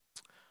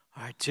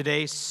All right,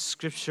 today's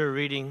scripture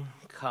reading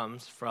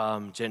comes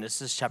from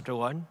Genesis chapter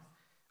 2,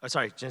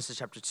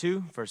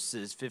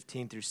 verses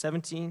 15 through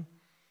 17.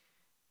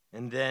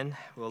 And then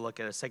we'll look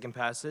at a second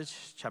passage,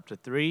 chapter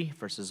 3,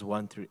 verses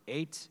 1 through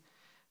 8.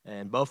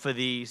 And both of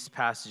these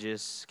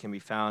passages can be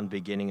found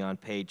beginning on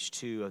page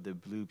 2 of the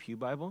Blue Pew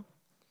Bible.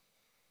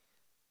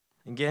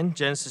 Again,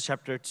 Genesis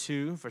chapter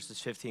 2, verses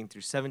 15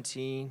 through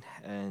 17,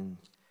 and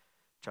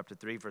chapter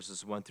 3,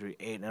 verses 1 through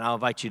 8. And I'll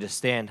invite you to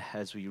stand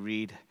as we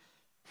read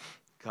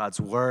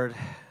God's word,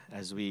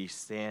 as we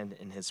stand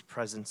in his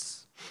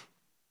presence,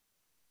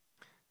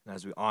 and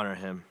as we honor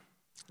him,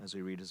 as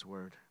we read his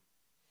word.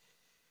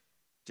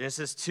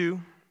 Genesis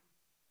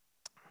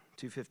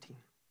 2:15.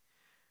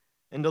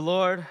 And the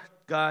Lord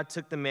God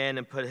took the man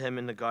and put him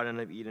in the Garden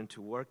of Eden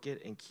to work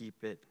it and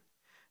keep it.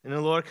 And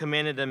the Lord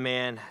commanded the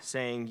man,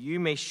 saying,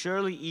 You may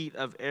surely eat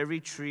of every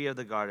tree of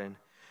the garden,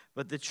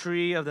 but the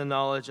tree of the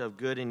knowledge of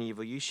good and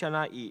evil you shall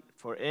not eat,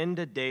 for in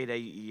the day that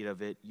you eat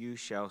of it you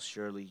shall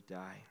surely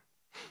die.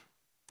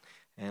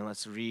 And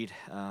let's read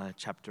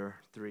chapter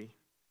 3,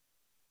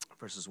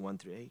 verses 1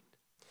 through 8.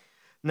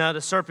 Now the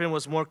serpent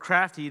was more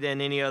crafty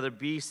than any other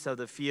beast of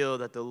the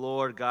field that the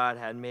Lord God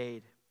had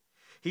made.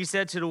 He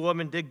said to the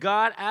woman, Did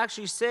God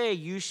actually say,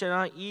 You shall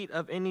not eat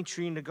of any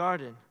tree in the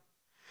garden?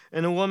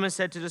 And the woman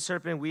said to the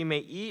serpent, We may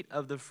eat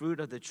of the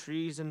fruit of the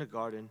trees in the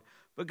garden.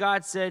 But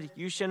God said,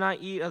 You shall not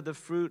eat of the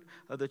fruit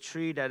of the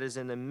tree that is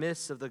in the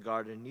midst of the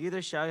garden,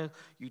 neither shall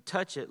you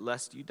touch it,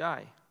 lest you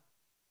die.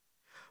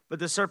 But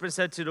the serpent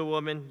said to the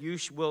woman, You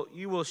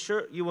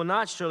will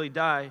not surely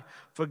die,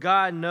 for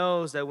God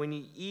knows that when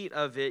you eat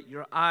of it,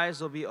 your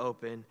eyes will be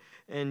open,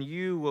 and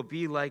you will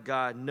be like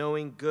God,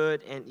 knowing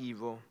good and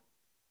evil.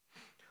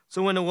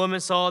 So when the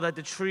woman saw that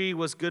the tree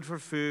was good for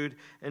food,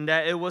 and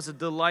that it was a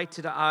delight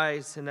to the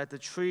eyes, and that the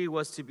tree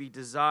was to be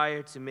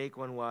desired to make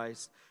one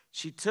wise,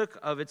 she took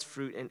of its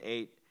fruit and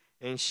ate,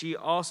 and she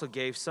also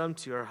gave some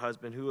to her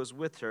husband who was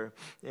with her,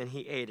 and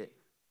he ate it.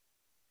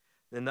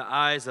 Then the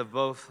eyes of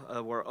both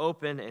were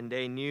open, and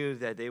they knew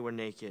that they were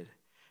naked.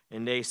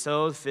 And they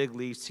sewed fig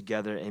leaves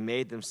together and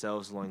made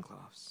themselves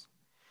loincloths.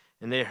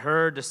 And they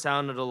heard the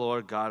sound of the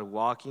Lord God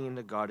walking in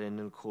the garden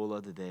in the cool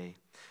of the day.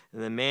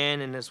 And the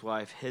man and his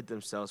wife hid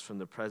themselves from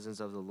the presence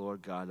of the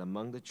Lord God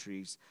among the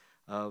trees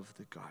of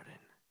the garden.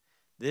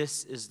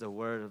 This is the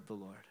word of the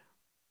Lord.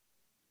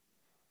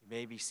 You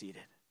may be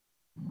seated.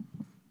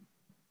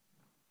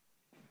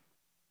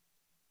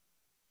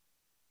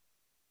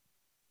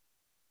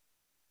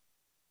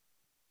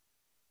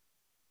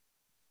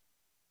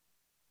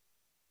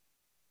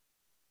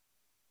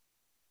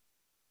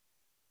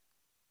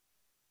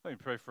 Let me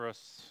pray for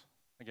us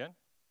again.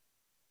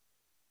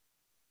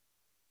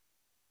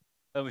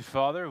 Heavenly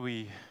Father,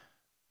 we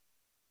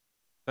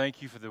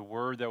thank you for the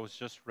word that was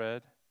just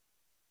read.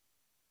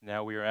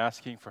 Now we are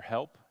asking for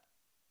help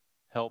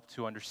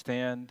to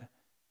understand,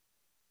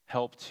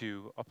 help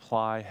to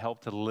apply,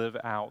 help to live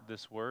out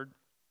this word.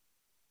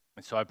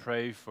 And so I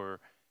pray for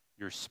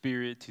your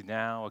Spirit to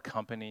now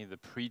accompany the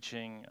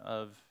preaching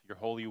of your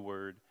holy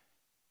word,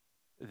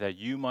 that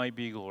you might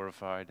be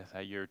glorified,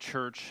 that your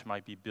church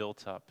might be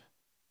built up,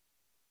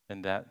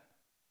 and that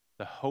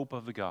the hope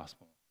of the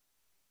gospel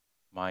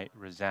might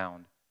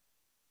resound,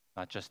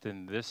 not just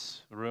in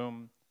this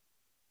room,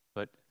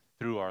 but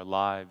through our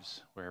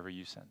lives, wherever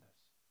you send us.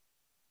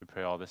 We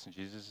pray all this in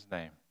Jesus'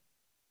 name.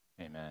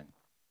 Amen.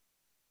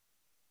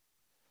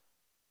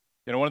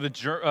 You know, one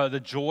of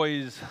the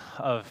joys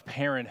of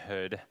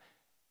parenthood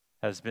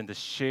has been to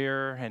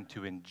share and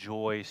to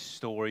enjoy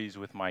stories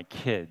with my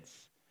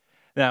kids.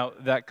 Now,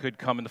 that could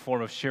come in the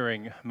form of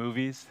sharing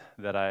movies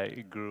that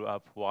I grew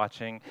up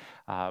watching.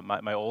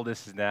 My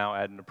oldest is now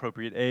at an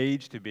appropriate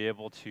age to be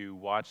able to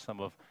watch some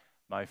of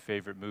my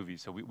favorite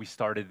movies. So we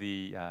started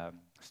the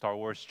Star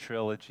Wars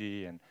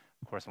trilogy, and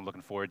of course I'm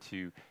looking forward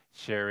to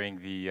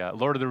sharing the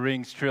Lord of the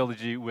Rings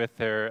trilogy with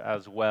her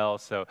as well.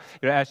 So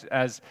you know,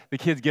 as the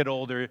kids get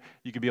older,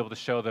 you can be able to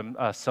show them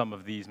some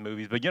of these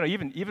movies. But you know,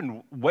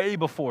 even way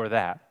before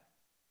that,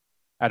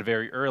 at a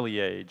very early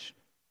age,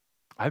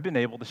 I've been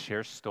able to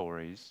share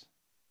stories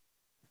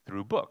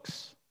through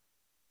books,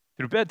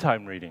 through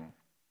bedtime reading.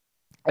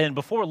 And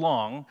before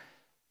long,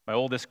 my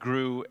oldest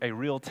grew a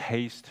real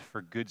taste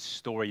for good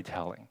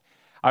storytelling.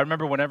 I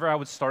remember whenever I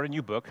would start a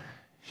new book,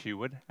 she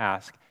would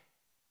ask,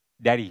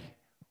 Daddy,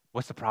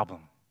 what's the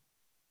problem?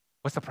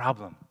 What's the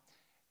problem?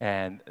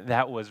 And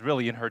that was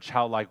really, in her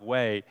childlike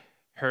way,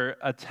 her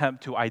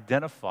attempt to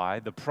identify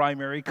the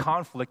primary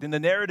conflict in the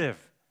narrative.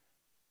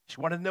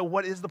 She wanted to know,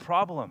 what is the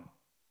problem?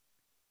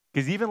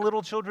 Because even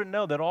little children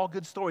know that all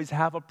good stories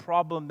have a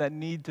problem that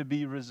need to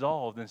be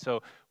resolved. And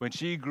so when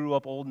she grew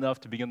up old enough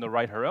to begin to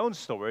write her own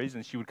stories,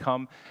 and she would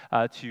come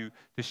to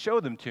show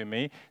them to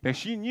me, now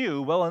she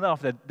knew well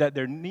enough that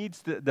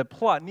the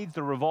plot needs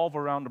to revolve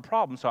around the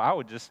problem. So I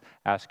would just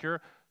ask her,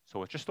 so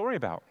what's your story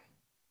about?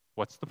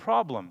 What's the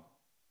problem?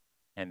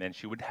 And then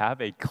she would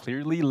have a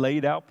clearly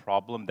laid out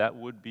problem that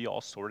would be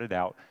all sorted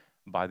out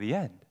by the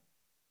end.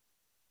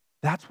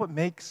 That's what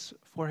makes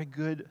for a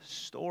good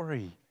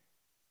story.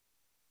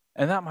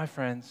 And that, my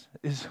friends,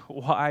 is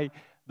why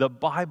the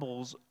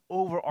Bible's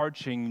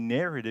overarching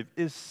narrative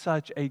is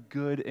such a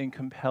good and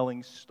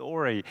compelling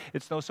story.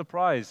 It's no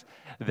surprise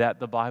that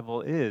the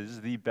Bible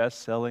is the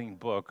best-selling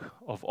book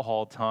of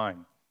all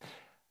time.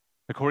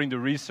 According to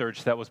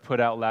research that was put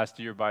out last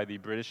year by the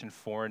British and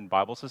Foreign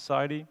Bible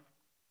Society,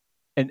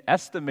 an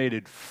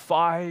estimated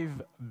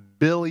 5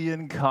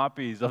 billion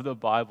copies of the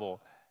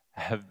Bible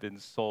have been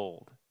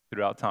sold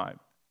throughout time.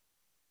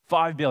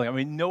 5 billion. I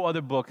mean, no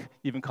other book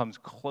even comes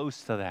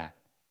close to that.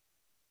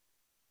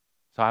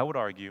 So I would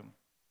argue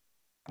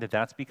that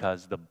that's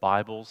because the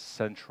Bible's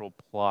central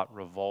plot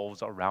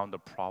revolves around a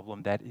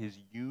problem that is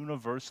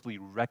universally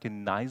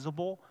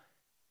recognizable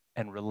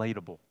and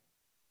relatable.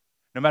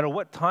 No matter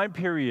what time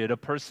period a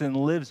person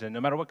lives in,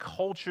 no matter what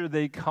culture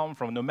they come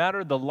from, no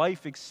matter the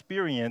life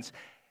experience,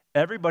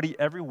 everybody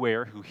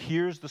everywhere who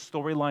hears the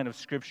storyline of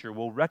Scripture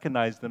will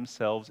recognize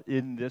themselves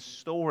in this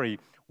story.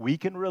 We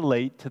can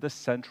relate to the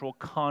central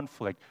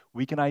conflict.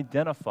 We can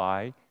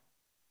identify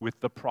with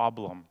the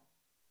problem.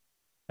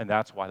 And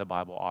that's why the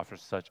Bible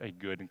offers such a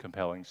good and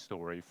compelling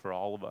story for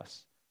all of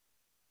us.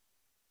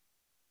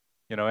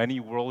 You know, any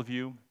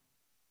worldview,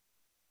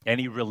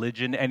 any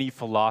religion, any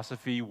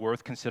philosophy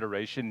worth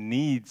consideration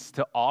needs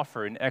to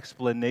offer an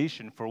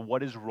explanation for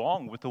what is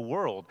wrong with the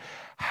world.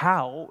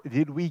 How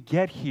did we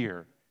get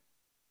here?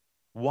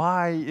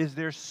 Why is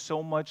there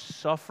so much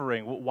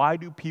suffering? Why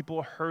do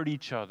people hurt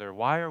each other?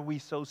 Why are we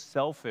so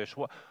selfish?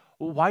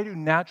 Why do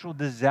natural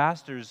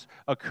disasters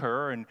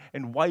occur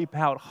and wipe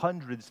out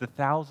hundreds to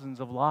thousands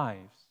of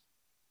lives?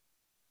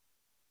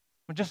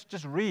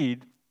 Just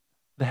read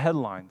the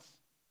headlines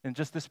in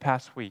just this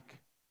past week.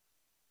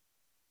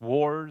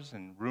 Wars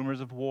and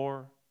rumors of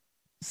war,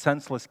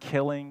 senseless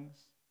killings,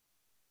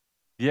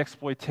 the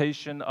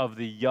exploitation of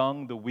the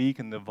young, the weak,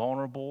 and the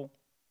vulnerable,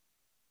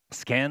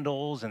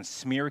 scandals and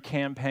smear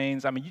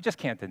campaigns. I mean, you just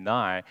can't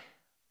deny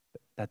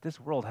that this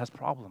world has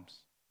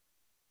problems.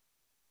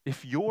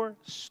 If your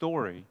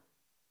story,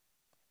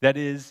 that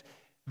is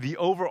the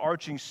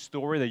overarching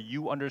story that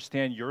you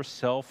understand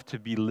yourself to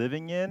be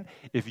living in,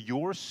 if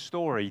your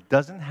story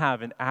doesn't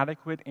have an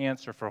adequate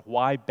answer for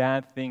why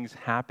bad things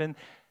happen,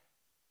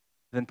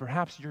 then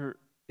perhaps you're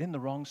in the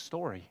wrong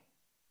story.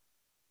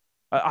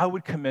 I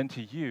would commend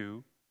to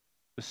you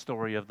the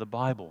story of the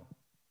Bible,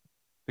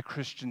 the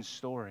Christian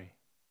story.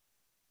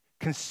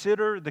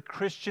 Consider the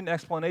Christian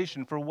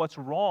explanation for what's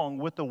wrong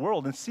with the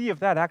world and see if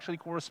that actually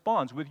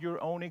corresponds with your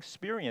own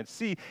experience.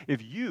 See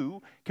if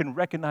you can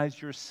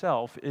recognize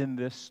yourself in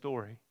this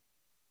story.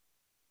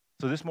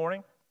 So this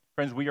morning,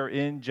 friends, we are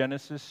in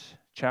Genesis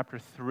chapter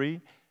 3,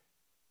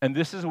 and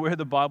this is where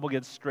the Bible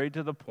gets straight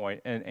to the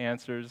point and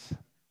answers,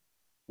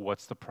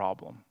 what's the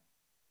problem?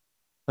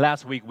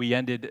 Last week, we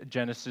ended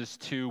Genesis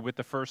 2 with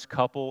the first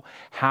couple,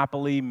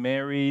 happily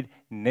married,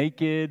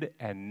 naked,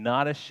 and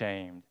not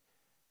ashamed.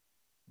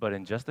 But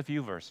in just a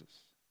few verses,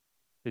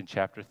 in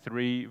chapter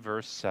 3,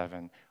 verse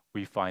 7,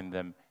 we find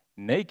them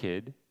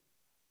naked,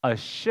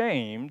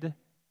 ashamed,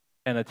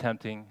 and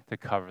attempting to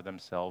cover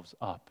themselves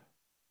up.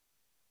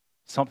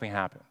 Something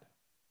happened.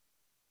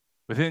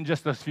 Within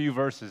just a few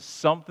verses,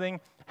 something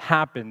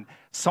happened,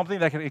 something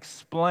that can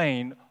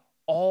explain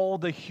all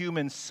the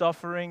human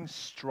suffering,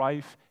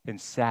 strife, and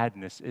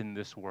sadness in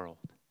this world.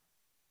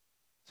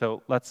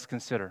 So let's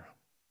consider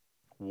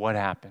what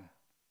happened.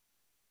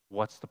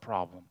 What's the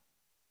problem?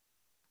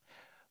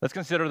 Let's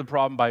consider the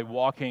problem by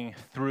walking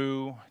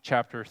through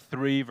chapter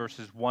 3,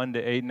 verses 1 to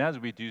 8. And as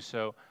we do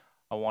so,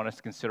 I want us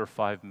to consider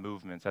 5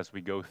 movements as we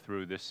go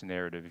through this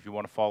narrative. If you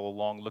want to follow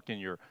along, look in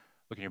your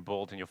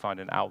bulletin, you'll find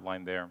an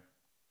outline there.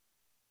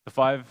 The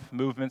 5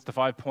 movements, the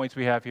 5 points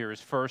we have here is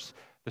first,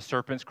 the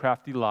serpent's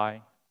crafty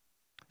lie.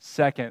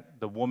 Second,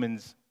 the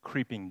woman's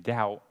creeping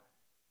doubt.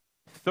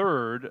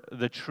 Third,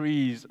 the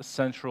tree's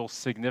central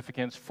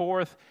significance.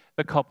 Fourth,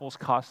 the couple's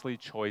costly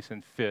choice.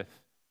 And fifth,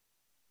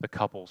 the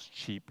couple's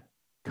cheap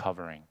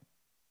covering.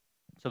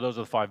 So those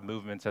are the 5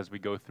 movements as we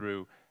go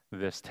through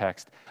this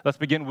text. Let's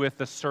begin with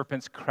the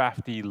serpent's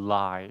crafty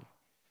lie.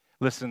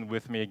 Listen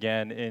with me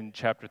again in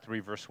chapter 3,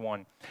 verse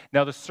 1.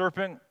 Now the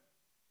serpent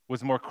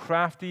was more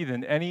crafty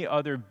than any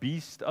other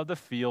beast of the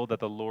field that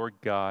the Lord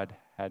God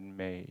had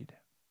made.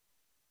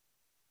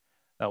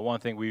 Now, one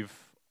thing we've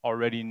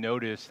already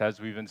noticed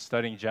as we've been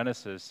studying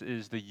Genesis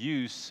is the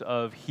use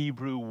of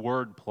Hebrew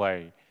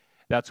wordplay.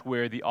 That's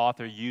where the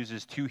author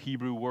uses 2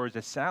 Hebrew words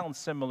that sound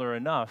similar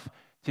enough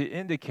to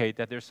indicate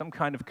that there's some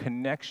kind of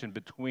connection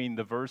between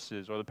the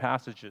verses or the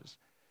passages.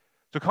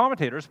 So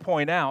commentators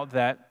point out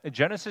that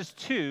Genesis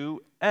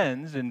 2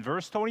 ends in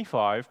verse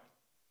 25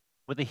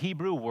 with the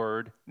Hebrew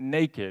word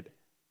naked,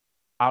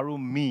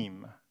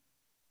 arumim,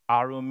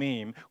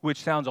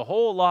 which sounds a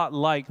whole lot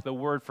like the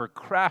word for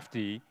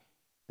crafty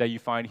that you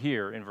find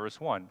here in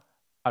verse 1,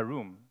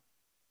 arum,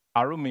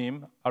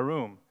 arumim,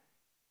 arum.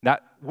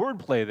 That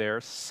wordplay there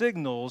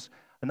signals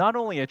not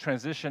only a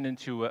transition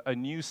into a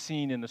new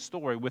scene in the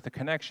story with a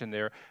connection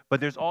there, but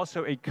there's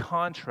also a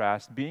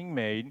contrast being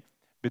made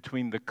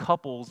between the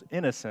couple's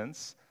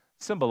innocence,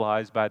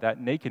 symbolized by that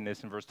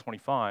nakedness in verse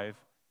 25,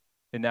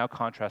 and now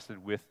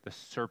contrasted with the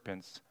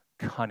serpent's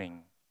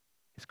cunning,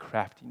 his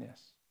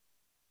craftiness.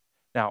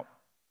 Now,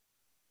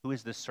 who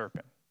is this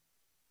serpent?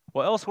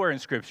 Well, elsewhere in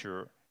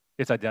Scripture,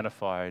 it's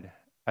identified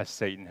as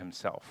Satan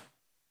himself.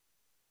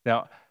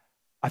 Now,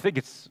 I think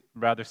it's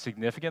rather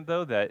significant,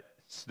 though, that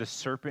the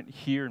serpent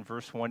here in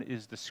verse 1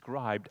 is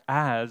described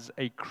as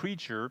a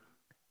creature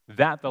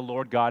that the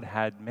Lord God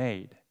had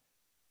made,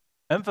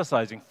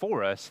 emphasizing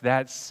for us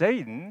that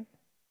Satan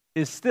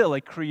is still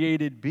a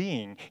created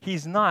being.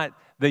 He's not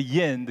the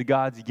yin, the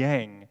God's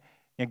yang.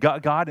 And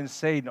God and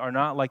Satan are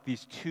not like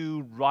these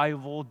two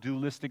rival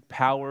dualistic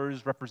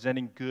powers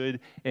representing good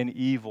and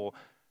evil.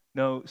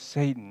 No,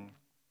 Satan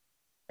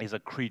is a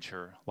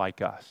creature like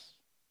us.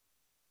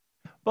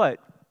 But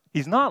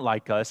he's not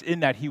like us in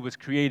that he was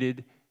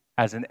created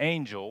as an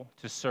angel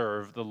to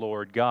serve the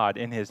Lord God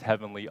in his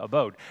heavenly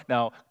abode.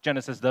 Now,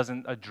 Genesis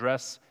doesn't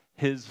address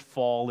his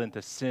fall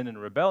into sin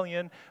and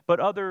rebellion, but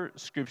other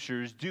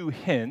scriptures do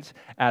hint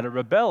at a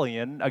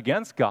rebellion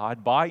against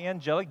God by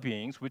angelic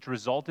beings, which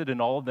resulted in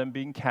all of them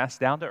being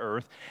cast down to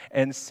earth,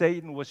 and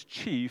Satan was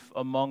chief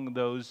among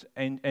those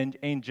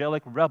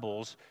angelic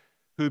rebels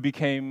who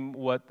became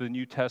what the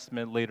New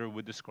Testament later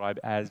would describe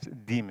as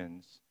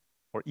demons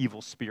or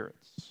evil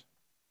spirits.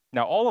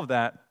 Now, all of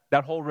that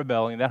whole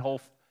rebellion, that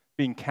whole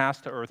being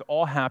cast to earth,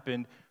 all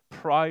happened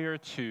prior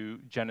to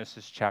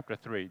Genesis chapter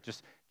 3.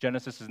 Just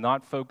Genesis is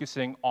not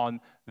focusing on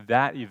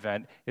that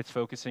event. It's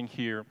focusing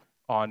here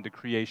on the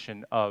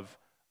creation of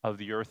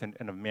the earth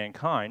and of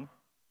mankind.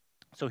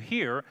 So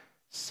here,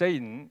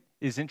 Satan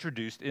is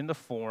introduced in the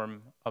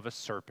form of a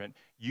serpent,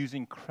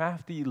 using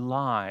crafty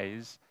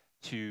lies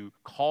to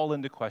call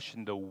into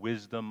question the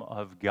wisdom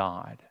of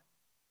God.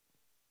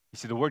 You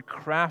see, the word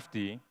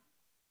crafty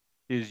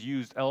is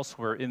used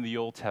elsewhere in the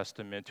Old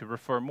Testament to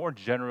refer more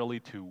generally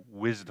to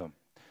wisdom.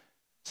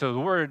 So the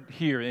word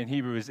here in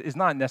Hebrew is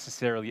not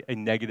necessarily a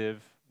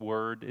negative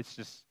word.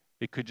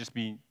 It could just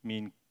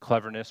mean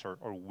cleverness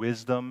or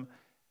wisdom.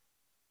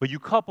 But you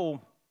couple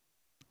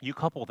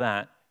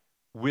that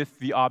with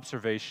the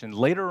observation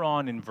later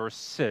on in verse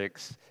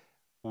 6,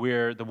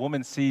 where the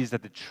woman sees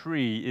that the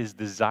tree is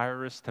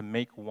desirous to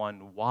make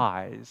one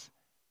wise.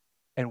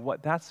 And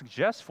what that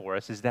suggests for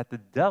us is that the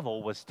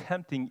devil was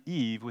tempting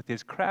Eve with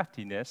his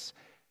craftiness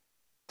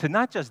to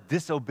not just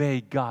disobey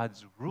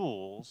God's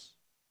rules,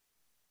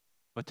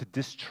 but to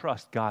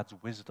distrust God's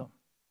wisdom.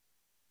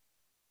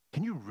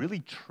 Can you really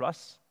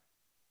trust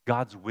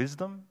God's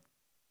wisdom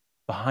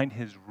behind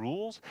his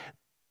rules?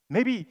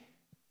 Maybe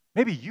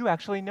you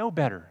actually know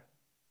better.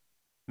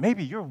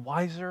 Maybe you're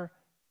wiser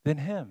than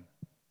him.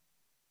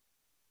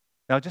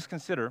 Now just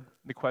consider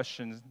the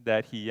questions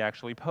that he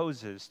actually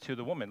poses to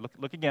the woman.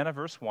 Look again at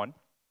verse 1.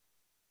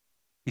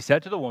 He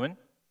said to the woman,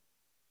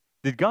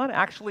 "Did God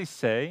actually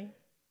say,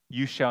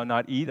 'You shall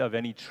not eat of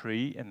any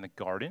tree in the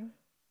garden'?"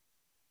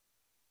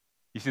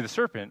 You see, the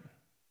serpent,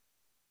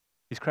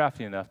 he's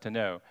crafty enough to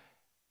know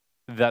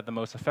that the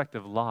most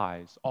effective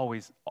lies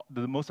always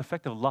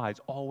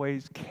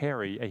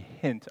carry a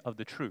hint of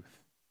the truth.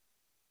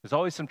 There's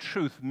always some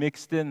truth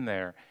mixed in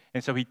there.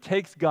 And so he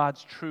takes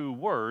God's true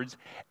words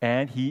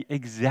and he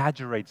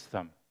exaggerates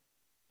them.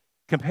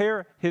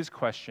 Compare his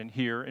question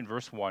here in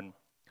verse 1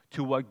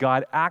 to what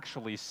God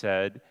actually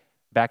said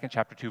back in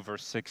chapter 2,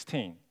 verse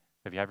 16.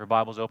 If you have your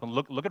Bibles open,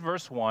 look at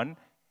verse 1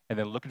 and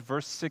then look at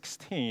verse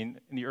 16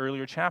 in the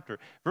earlier chapter.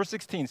 Verse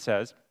 16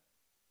 says,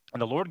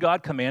 "And the Lord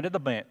God commanded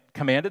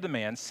the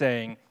man,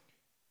 saying,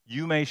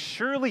 'You may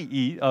surely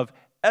eat of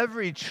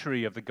every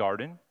tree of the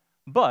garden,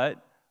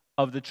 but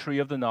of the tree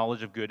of the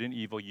knowledge of good and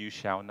evil you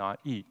shall not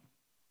eat.'"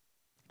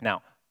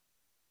 Now,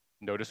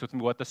 notice with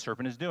me what the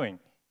serpent is doing.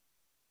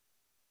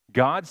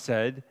 God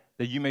said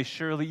that you may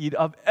surely eat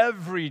of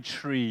every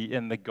tree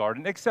in the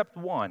garden except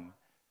one.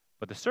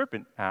 But the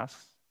serpent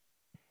asks,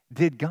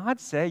 did God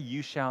say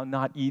you shall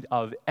not eat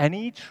of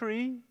any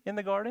tree in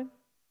the garden?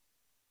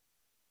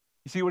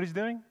 You see what he's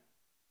doing?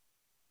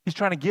 He's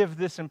trying to give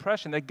this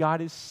impression that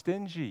God is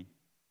stingy,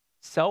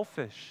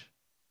 selfish,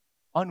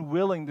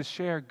 unwilling to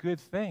share good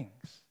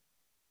things.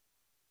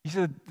 He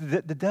said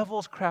the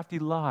devil's crafty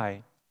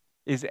lie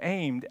is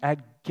aimed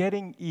at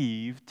getting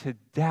Eve to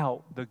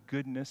doubt the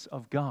goodness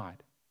of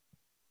God.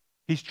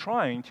 He's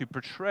trying to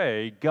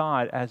portray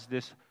God as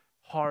this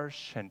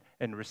harsh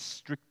and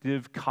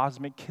restrictive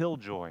cosmic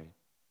killjoy.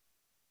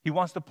 He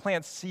wants to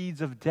plant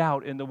seeds of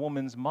doubt in the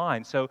woman's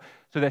mind so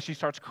that she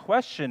starts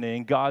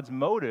questioning God's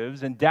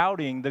motives and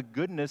doubting the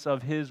goodness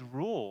of his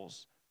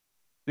rules,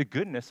 the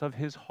goodness of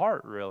his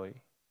heart,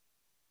 really.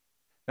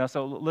 Now,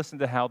 so listen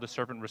to how the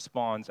serpent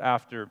responds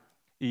after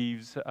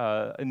Eve's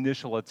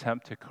initial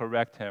attempt to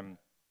correct him.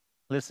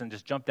 Listen,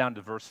 just jump down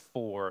to verse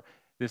 4.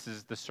 This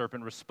is the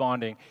serpent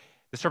responding.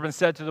 The serpent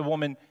said to the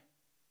woman,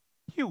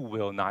 "You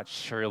will not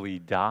surely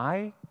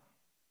die."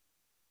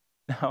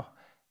 Now,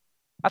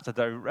 that's a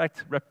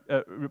direct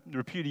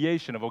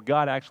repudiation of what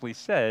God actually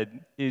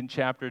said in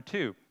chapter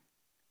 2.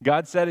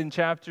 God said in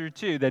chapter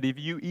 2 that if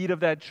you eat of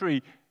that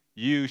tree,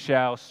 you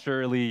shall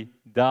surely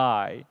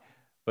die.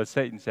 But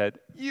Satan said,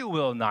 "You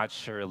will not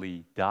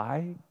surely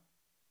die."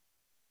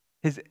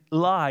 His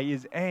lie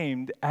is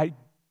aimed at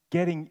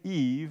getting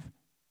Eve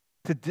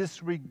to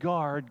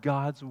disregard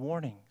God's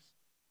warnings,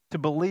 to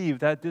believe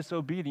that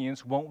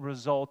disobedience won't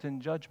result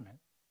in judgment.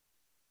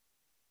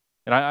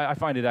 And I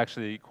find it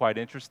actually quite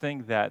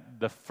interesting that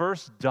the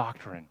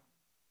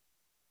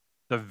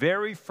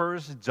very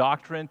first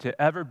doctrine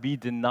to ever be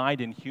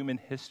denied in human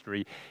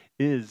history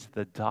is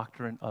the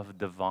doctrine of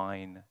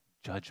divine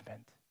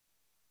judgment.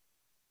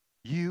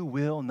 You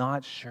will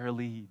not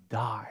surely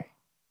die.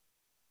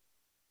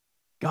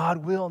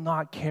 God will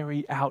not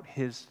carry out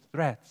his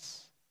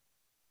threats.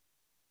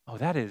 Oh,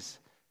 that's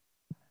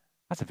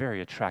a very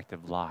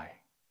attractive lie.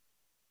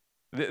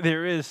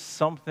 There is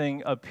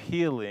something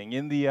appealing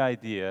in the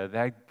idea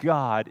that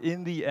God,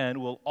 in the end,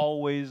 will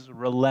always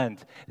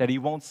relent, that he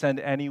won't send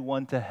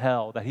anyone to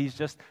hell, that he's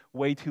just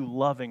way too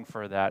loving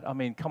for that. I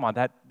mean, come on,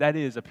 that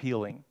is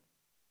appealing.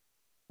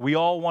 We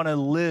all want to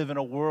live in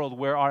a world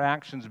where our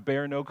actions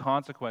bear no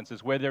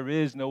consequences, where there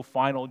is no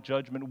final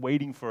judgment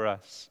waiting for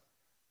us.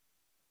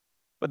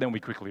 But then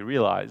we quickly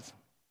realize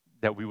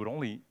that we would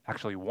only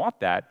actually want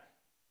that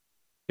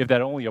if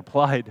that only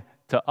applied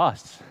to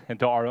us and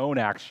to our own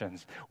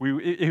actions.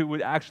 It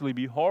would actually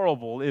be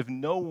horrible if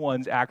no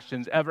one's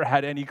actions ever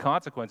had any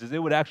consequences.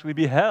 It would actually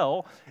be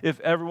hell if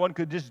everyone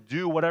could just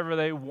do whatever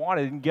they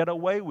wanted and get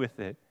away with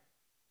it.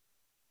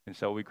 And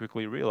so we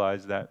quickly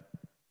realize that,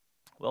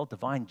 well,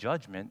 divine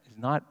judgment is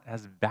not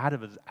as bad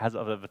of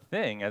a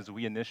thing as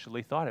we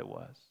initially thought it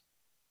was.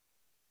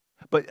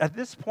 But at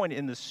this point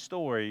in the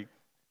story,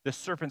 the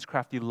serpent's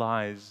crafty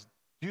lies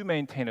do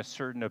maintain a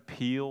certain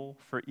appeal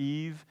for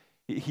Eve.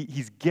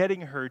 He's getting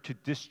her to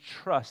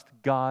distrust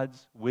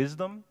God's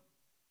wisdom,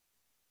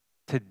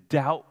 to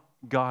doubt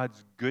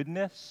God's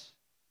goodness,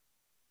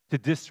 to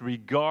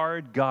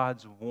disregard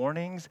God's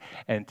warnings,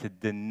 and to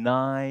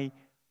deny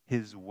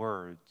his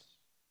words,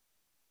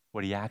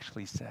 what he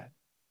actually said.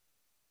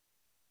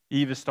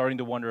 Eve is starting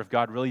to wonder if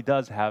God really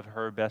does have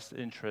her best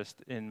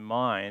interest in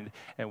mind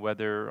and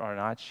whether or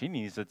not she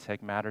needs to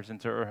take matters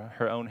into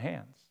her own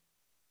hands.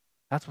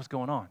 That's what's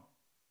going on.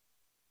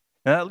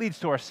 Now that leads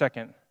to our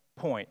second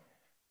point.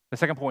 The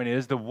second point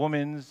is the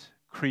woman's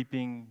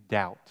creeping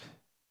doubt.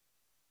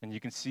 And you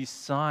can see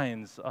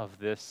signs of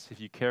this if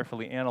you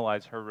carefully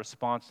analyze her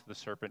response to the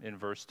serpent in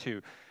verse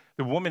 2.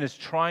 The woman is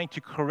trying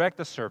to correct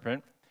the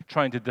serpent,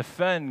 trying to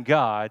defend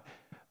God,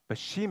 but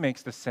she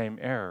makes the same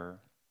error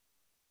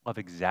of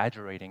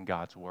exaggerating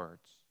God's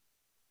words.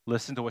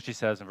 Listen to what she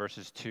says in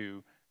verses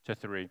 2 to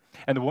 3.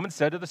 And the woman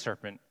said to the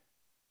serpent,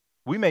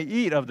 "We may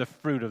eat of the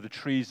fruit of the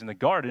trees in the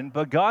garden,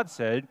 but God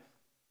said,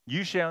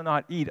 'You shall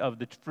not eat of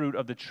the fruit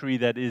of the tree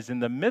that is in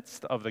the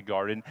midst of the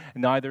garden,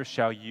 neither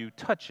shall you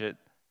touch it,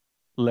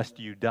 lest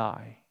you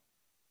die.'"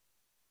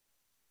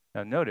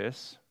 Now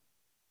notice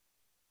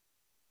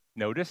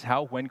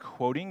how when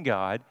quoting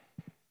God,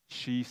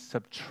 she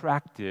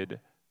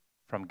subtracted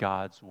from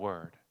God's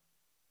word.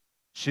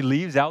 She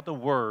leaves out the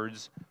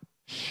words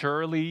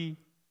 "surely"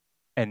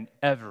 and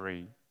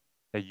 "every"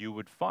 that you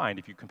would find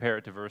if you compare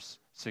it to verse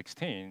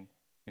 16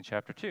 in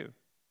chapter 2.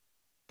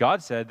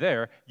 God said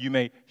there, "You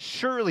may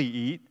surely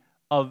eat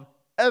of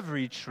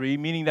every tree,"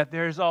 meaning that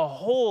there's a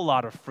whole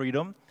lot of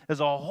freedom, there's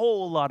a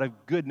whole lot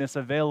of goodness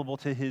available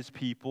to his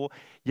people,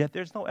 yet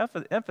there's no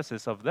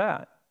emphasis of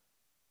that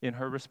in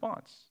her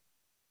response.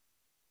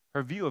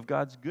 Her view of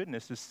God's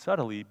goodness is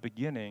subtly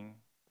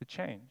beginning to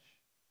change.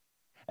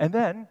 And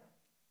then,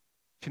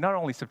 she not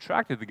only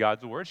subtracted the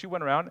God's word, she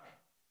went around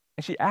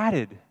and she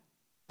added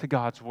to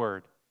God's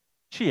word.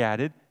 She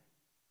added,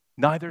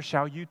 "Neither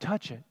shall you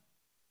touch it."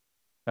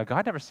 Now,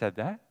 God never said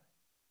that.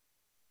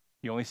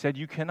 He only said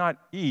you cannot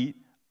eat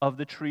of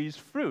the tree's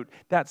fruit.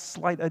 That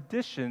slight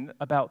addition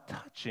about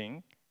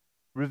touching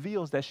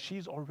reveals that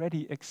she's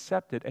already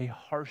accepted a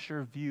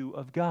harsher view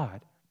of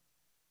God.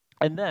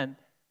 And then,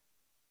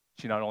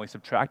 she not only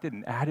subtracted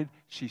and added,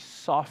 she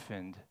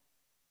softened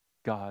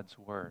God's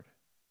word.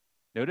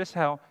 Notice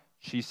how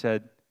she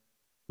said,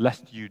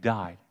 "lest you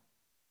die."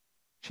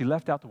 She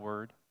left out the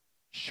word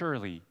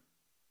 "surely."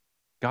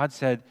 God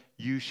said,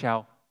 "You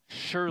shall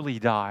surely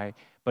die."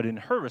 But in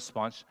her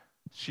response,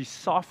 she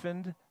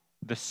softened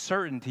the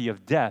certainty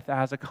of death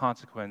as a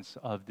consequence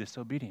of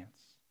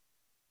disobedience.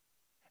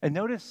 And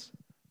notice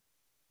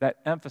that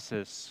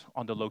emphasis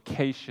on the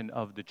location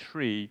of the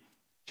tree.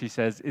 She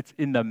says it's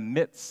in the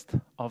midst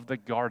of the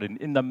garden,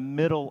 in the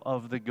middle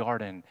of the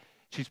garden.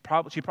 She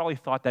probably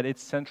thought that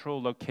its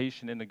central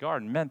location in the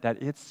garden meant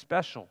that it's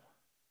special.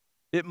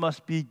 It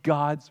must be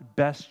God's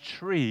best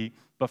tree,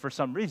 but for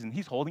some reason,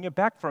 he's holding it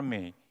back from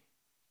me.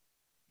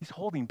 He's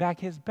holding back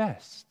his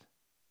best.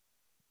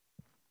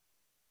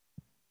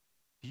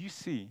 Do you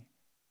see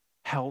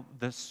how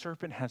the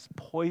serpent has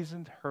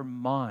poisoned her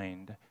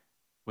mind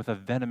with a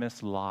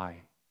venomous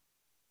lie?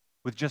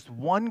 With just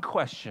one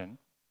question,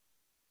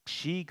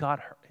 he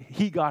got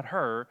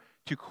her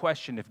to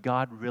question if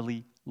God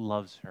really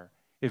loves her,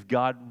 if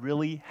God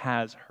really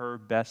has her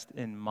best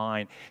in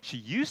mind. She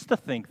used to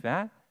think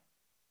that,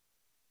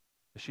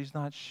 but she's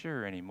not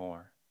sure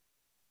anymore.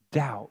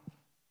 Doubt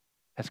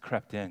has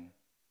crept in.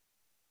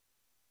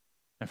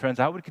 And friends,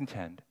 I would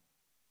contend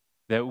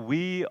that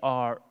we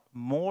are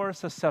more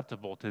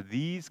susceptible to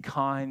these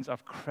kinds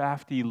of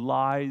crafty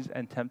lies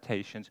and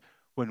temptations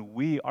when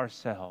we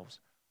ourselves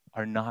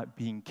are not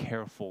being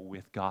careful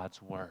with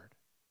God's word.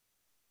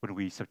 When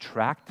we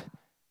subtract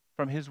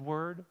from his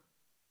word,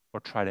 or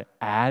try to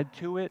add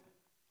to it,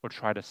 or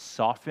try to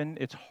soften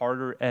its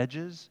harder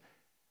edges,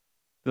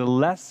 the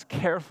less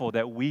careful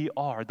that we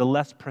are, the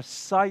less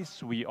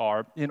precise we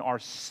are in our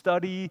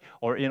study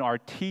or in our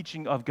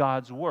teaching of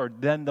God's word,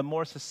 then the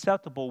more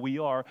susceptible we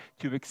are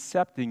to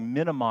accepting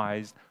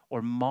minimized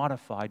or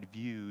modified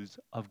views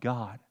of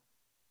God.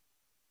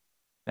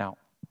 Now,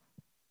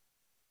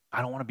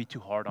 I don't want to be too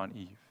hard on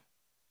Eve,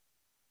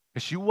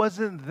 because she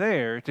wasn't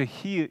there to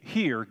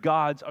hear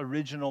God's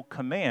original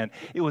command.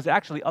 It was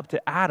actually up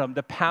to Adam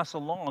to pass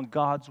along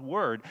God's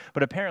word.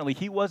 But apparently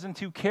he wasn't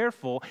too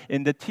careful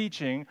in the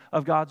teaching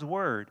of God's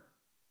word.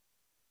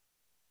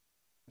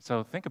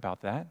 So think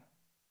about that.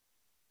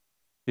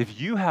 If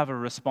you have a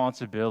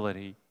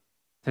responsibility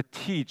to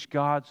teach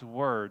God's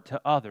word to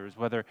others,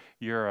 whether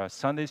you're a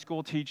Sunday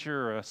school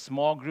teacher or a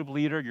small group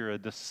leader, you're a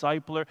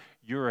discipler,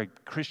 you're a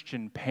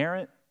Christian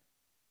parent,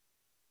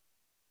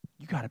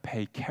 you got to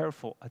pay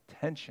careful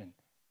attention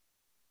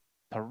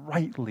to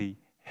rightly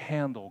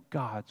handle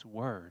God's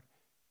word,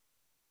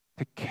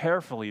 to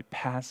carefully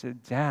pass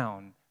it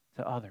down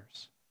to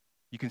others.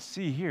 You can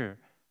see here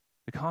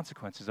the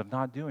consequences of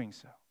not doing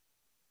so.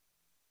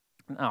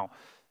 Now,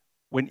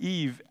 when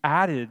Eve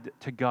added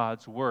to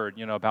God's word,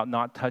 about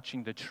not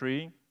touching the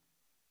tree,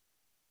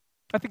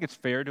 I think it's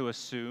fair to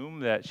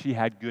assume that she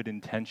had good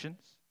intentions.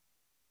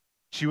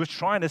 She was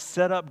trying to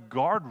set up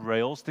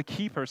guardrails to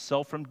keep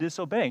herself from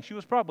disobeying. She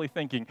was probably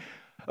thinking,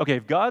 okay,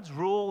 if God's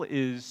rule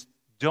is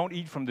don't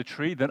eat from the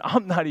tree, then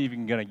I'm not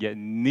even going to get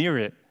near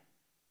it.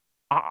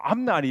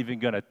 I'm not even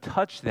going to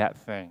touch that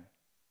thing.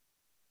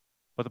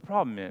 But the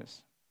problem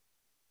is,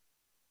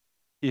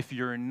 if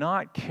you're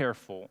not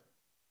careful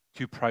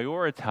to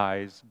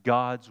prioritize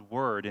God's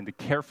word and to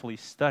carefully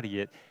study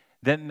it,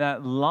 then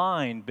that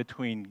line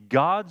between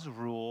God's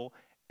rule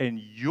and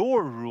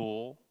your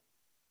rule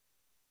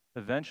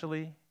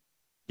eventually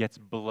gets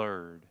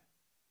blurred.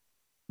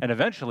 And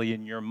eventually,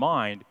 in your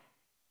mind,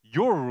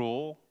 your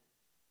rule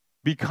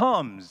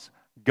becomes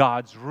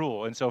God's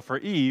rule. And so for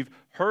Eve,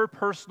 her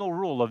personal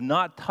rule of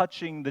not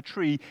touching the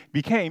tree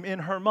became, in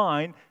her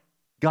mind,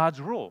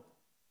 God's rule.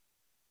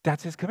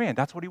 That's his command.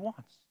 That's what he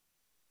wants.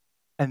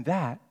 And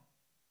that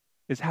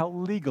is how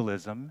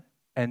legalism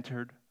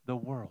entered the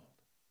world.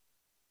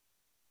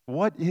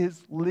 What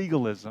is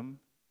legalism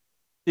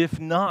if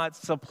not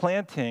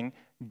supplanting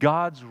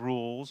God's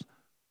rules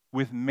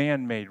with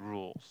man-made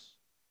rules?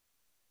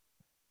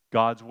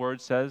 God's word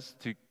says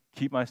to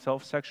keep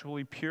myself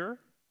sexually pure,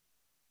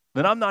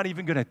 then I'm not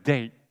even going to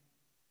date.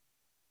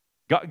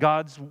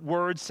 God's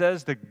word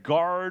says to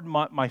guard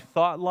my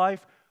thought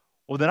life,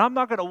 well, then I'm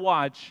not going to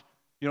watch,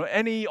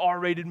 any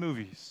R-rated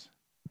movies.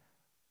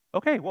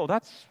 Okay, well,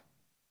 that's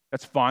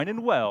fine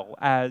and well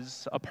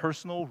as a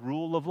personal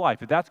rule of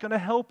life. If that's going to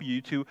help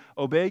you to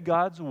obey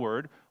God's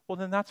word, well,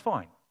 then that's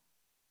fine.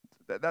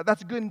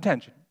 That's a good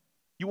intention.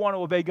 You want to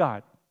obey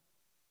God.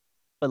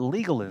 But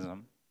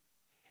legalism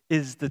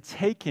is the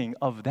taking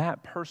of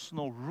that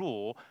personal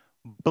rule,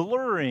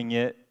 blurring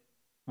it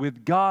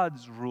with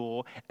God's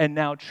rule, and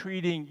now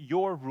treating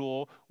your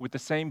rule with the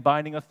same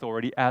binding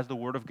authority as the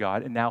Word of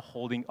God, and now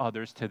holding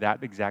others to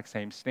that exact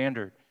same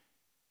standard.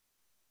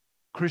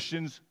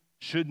 Christians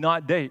should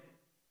not date.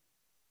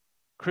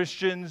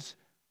 Christians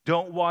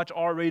don't watch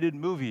R-rated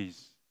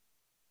movies.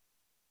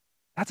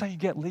 That's how you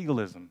get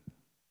legalism.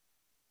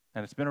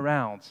 And it's been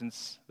around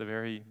since the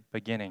very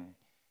beginning.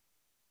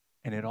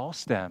 And it all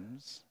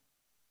stems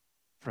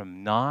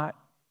from not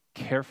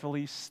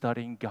carefully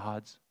studying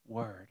God's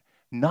word,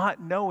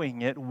 not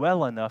knowing it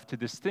well enough to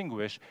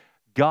distinguish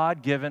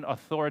God-given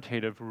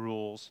authoritative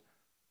rules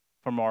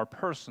from our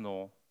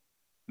personal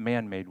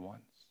man-made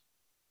ones.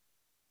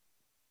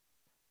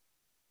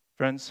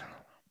 Friends,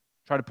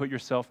 try to put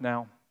yourself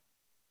now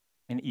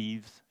in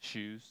Eve's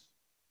shoes.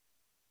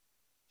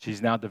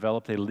 She's now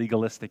developed a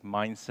legalistic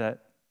mindset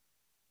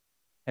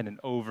and an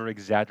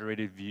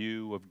over-exaggerated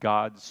view of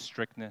God's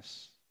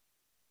strictness.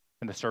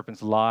 And the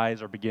serpent's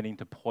lies are beginning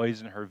to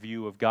poison her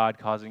view of God,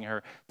 causing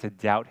her to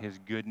doubt his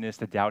goodness,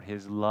 to doubt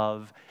his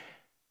love.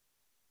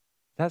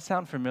 Does that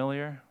sound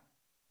familiar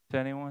to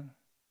anyone?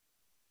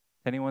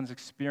 Anyone's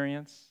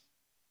experience?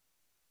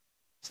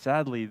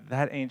 Sadly,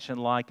 that ancient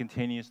lie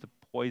continues to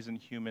poison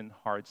human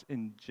hearts,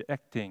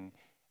 injecting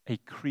a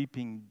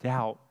creeping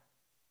doubt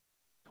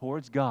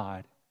towards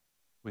God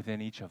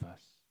within each of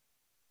us.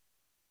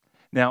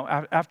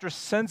 Now, after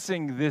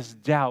sensing this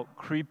doubt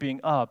creeping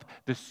up,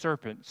 the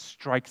serpent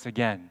strikes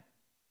again.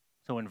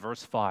 So in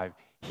verse 5,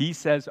 he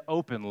says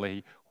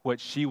openly what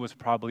she was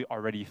probably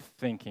already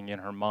thinking in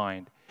her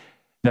mind,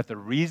 that the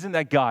reason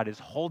that God is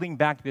holding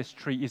back this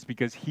tree is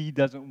because he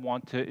doesn't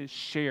want to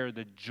share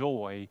the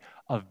joy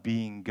of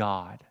being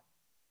God.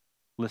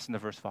 Listen to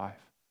verse 5.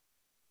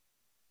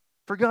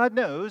 For God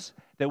knows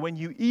that when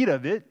you eat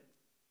of it,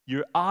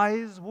 your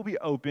eyes will be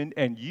opened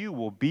and you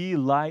will be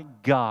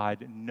like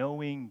God,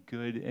 knowing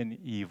good and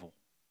evil.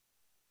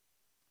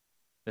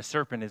 The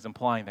serpent is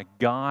implying that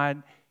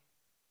God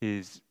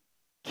is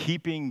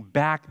keeping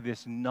back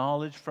this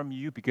knowledge from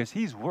you because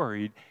he's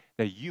worried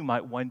that you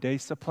might one day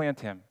supplant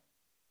him.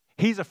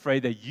 He's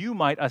afraid that you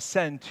might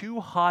ascend too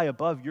high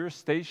above your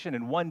station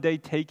and one day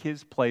take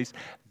his place.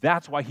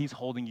 That's why he's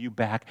holding you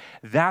back.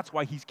 That's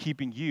why he's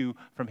keeping you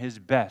from his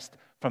best,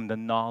 from the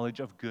knowledge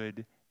of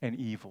good and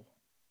evil.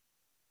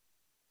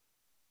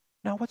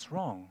 Now, what's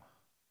wrong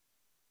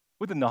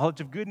with the knowledge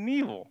of good and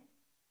evil?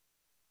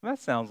 That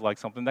sounds like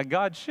something that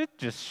God should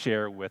just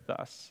share with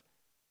us.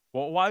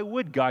 Well, why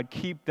would God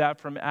keep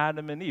that from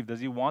Adam and Eve? Does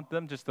he want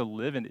them just to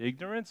live in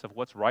ignorance of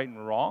what's right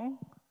and wrong?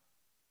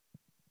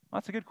 Well,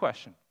 that's a good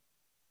question.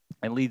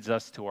 And leads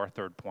us to our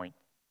third point,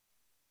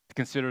 to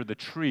consider the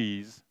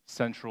tree's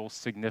central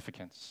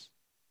significance.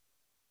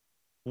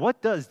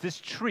 What does this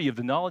tree of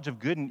the knowledge of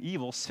good and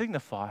evil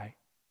signify?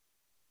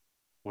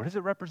 What does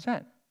it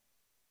represent?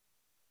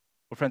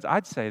 Well, friends,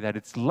 I'd say that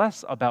it's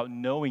less about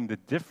knowing the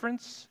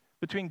difference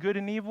between good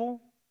and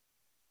evil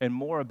and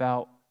more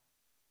about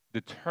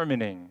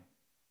determining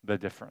the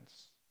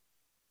difference.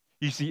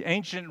 You see,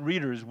 ancient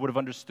readers would have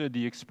understood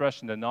the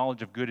expression, the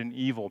knowledge of good and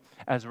evil,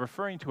 as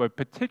referring to a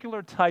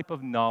particular type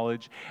of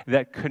knowledge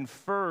that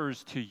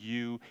confers to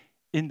you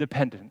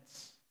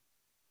independence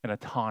and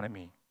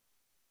autonomy.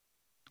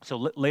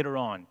 So later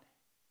on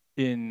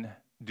in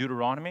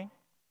Deuteronomy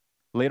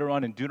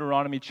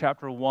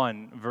chapter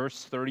 1,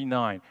 verse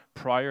 39,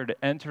 prior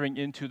to entering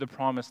into the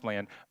promised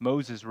land,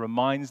 Moses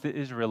reminds the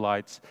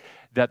Israelites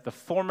that the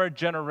former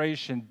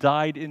generation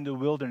died in the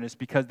wilderness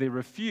because they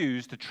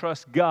refused to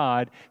trust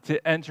God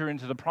to enter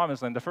into the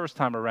promised land the first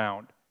time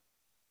around.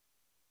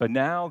 But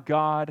now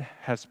God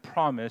has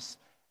promised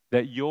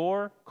that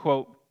your,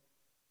 quote,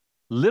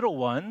 little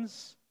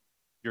ones,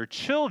 your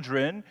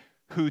children,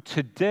 who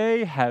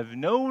today have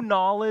no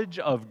knowledge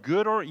of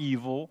good or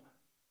evil,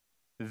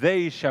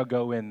 they shall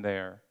go in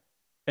there,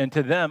 and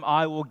to them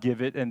I will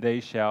give it, and they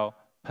shall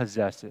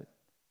possess it,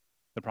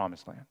 the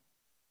promised land.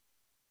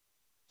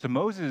 So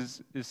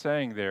Moses is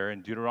saying there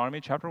in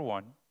Deuteronomy chapter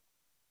 1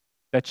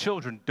 that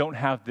children don't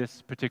have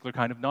this particular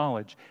kind of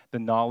knowledge, the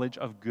knowledge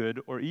of good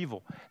or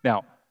evil.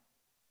 Now,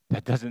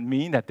 that doesn't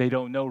mean that they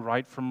don't know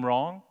right from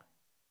wrong.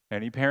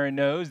 Any parent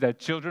knows that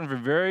children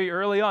from very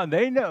early on,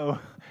 they know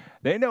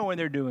when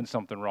they're doing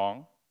something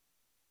wrong.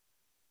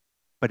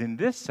 But in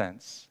this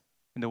sense,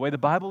 in the way the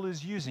Bible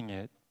is using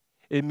it,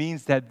 it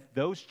means that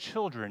those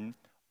children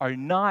are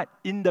not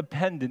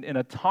independent and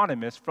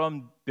autonomous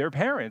from their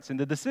parents and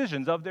the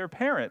decisions of their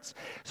parents.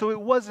 So it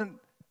wasn't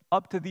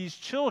up to these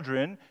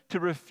children to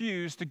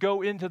refuse to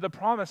go into the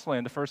promised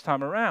land the first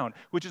time around,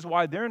 which is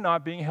why they're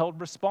not being held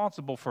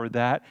responsible for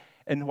that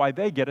and why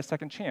they get a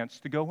second chance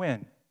to go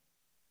in.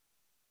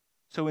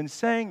 So in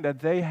saying that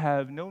they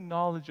have no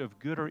knowledge of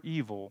good or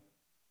evil,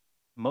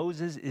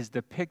 Moses is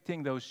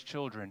depicting those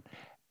children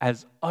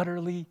as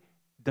utterly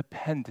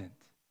dependent.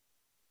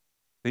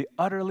 They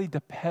utterly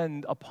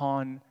depend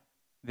upon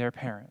their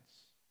parents.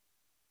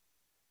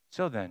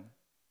 So then,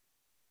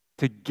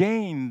 to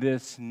gain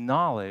this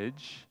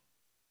knowledge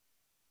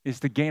is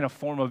to gain a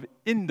form of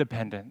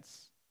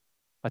independence,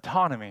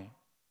 autonomy.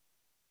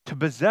 To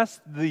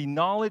possess the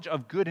knowledge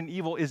of good and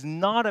evil is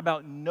not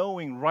about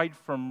knowing right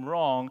from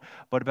wrong,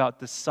 but about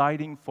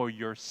deciding for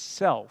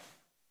yourself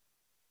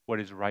what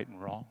is right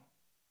and wrong.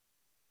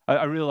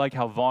 I really like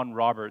how Vaughn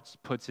Roberts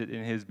puts it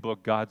in his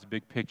book, God's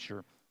Big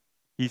Picture.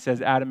 He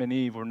says Adam and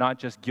Eve were not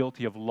just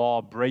guilty of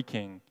law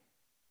breaking,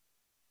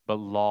 but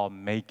law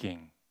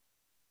making.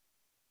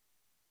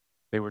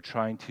 They were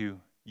trying to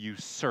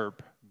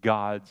usurp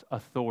God's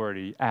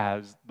authority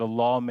as the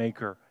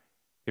lawmaker.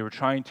 They were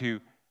trying to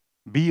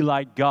be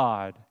like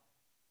God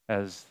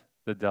as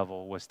the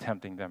devil was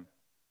tempting them.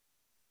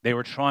 They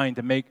were trying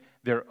to make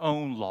their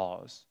own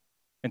laws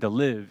and to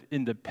live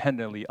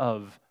independently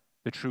of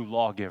the true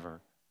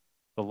lawgiver,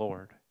 the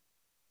Lord.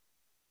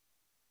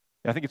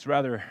 I think it's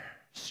rather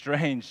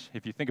strange,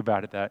 if you think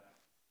about it, that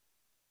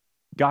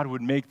God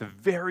would make the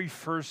very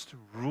first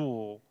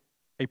rule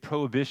a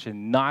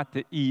prohibition not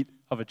to eat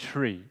of a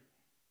tree.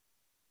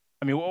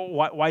 I mean,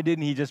 why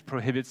didn't he just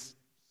prohibit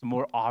some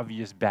more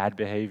obvious bad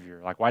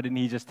behavior? Like, why didn't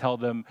he just tell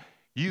them,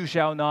 you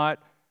shall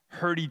not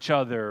hurt each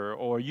other,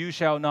 or you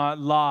shall not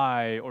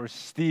lie or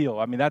steal?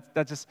 I mean,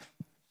 that just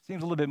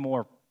seems a little bit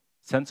more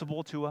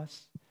sensible to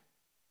us.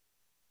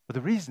 But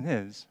the reason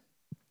is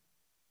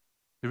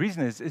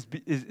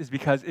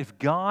because if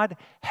God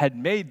had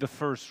made the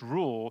first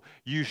rule,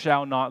 you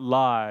shall not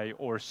lie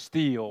or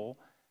steal,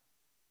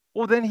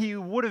 well, then he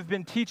would have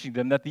been teaching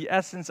them that the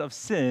essence of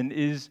sin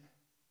is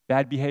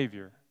bad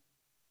behavior.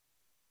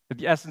 That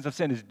the essence of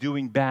sin is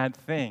doing bad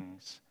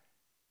things.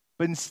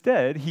 But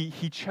instead,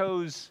 he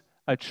chose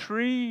a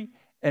tree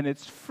and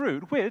its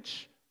fruit,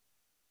 which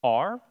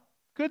are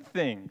good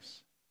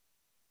things.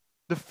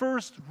 The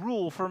first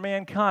rule for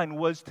mankind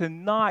was to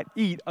not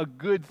eat a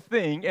good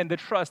thing and to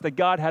trust that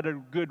God had a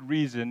good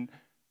reason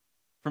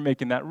for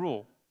making that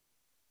rule.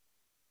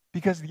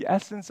 Because the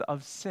essence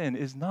of sin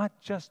is not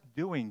just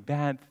doing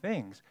bad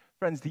things.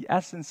 Friends, the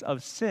essence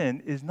of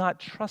sin is not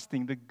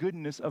trusting the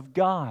goodness of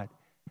God.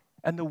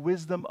 and the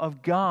wisdom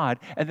of God,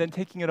 and then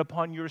taking it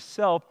upon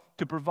yourself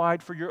to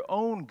provide for your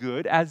own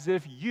good as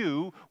if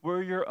you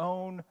were your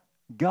own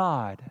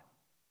God.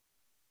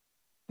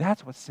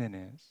 That's what sin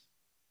is.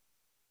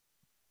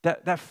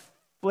 That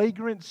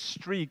flagrant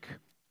streak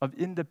of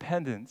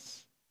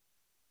independence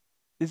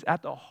is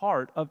at the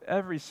heart of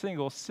every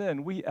single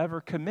sin we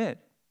ever commit.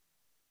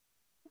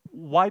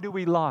 Why do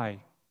we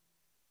lie?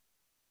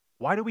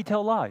 Why do we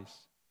tell lies?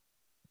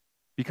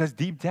 Because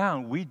deep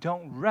down, we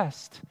don't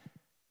rest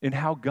in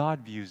how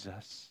God views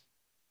us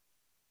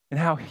and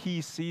how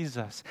He sees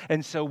us.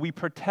 And so we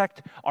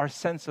protect our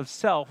sense of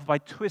self by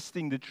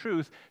twisting the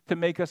truth to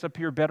make us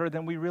appear better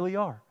than we really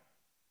are.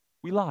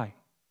 We lie.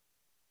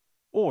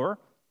 Or,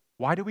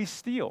 why do we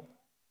steal?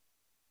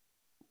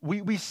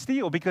 We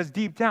steal because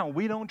deep down,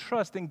 we don't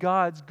trust in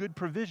God's good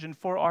provision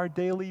for our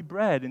daily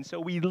bread. And so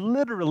we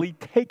literally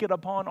take it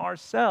upon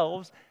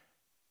ourselves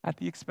at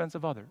the expense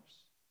of others.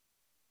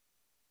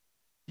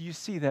 Do you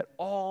see that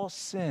all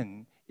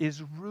sin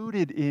is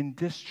rooted in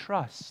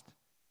distrust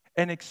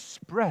and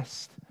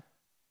expressed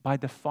by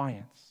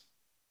defiance?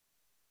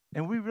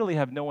 And we really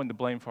have no one to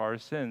blame for our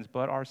sins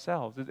but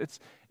ourselves.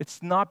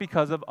 It's not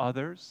because of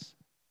others.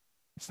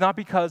 It's not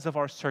because of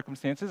our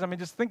circumstances. I mean,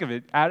 just think of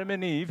it. Adam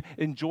and Eve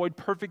enjoyed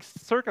perfect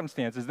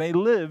circumstances. They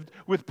lived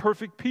with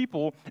perfect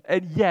people,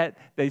 and yet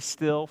they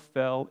still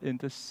fell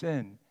into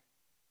sin.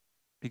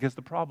 Because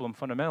the problem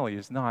fundamentally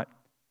is not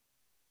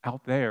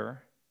out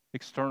there,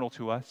 external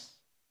to us.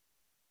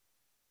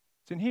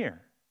 It's in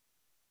here.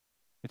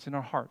 It's in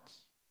our hearts.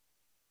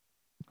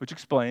 Which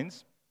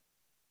explains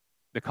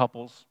the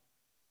couple's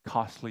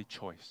costly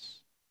choice.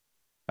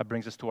 That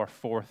brings us to our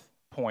fourth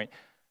point.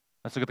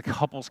 Let's look at the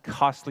couple's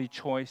costly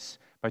choice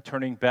by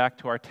turning back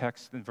to our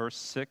text in verse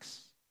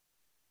 6.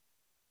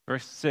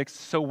 Verse 6,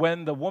 so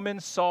when the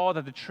woman saw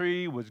that the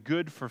tree was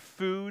good for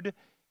food,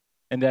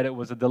 and that it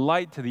was a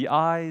delight to the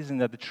eyes, and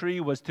that the tree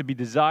was to be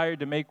desired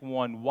to make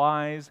one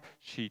wise,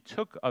 she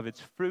took of its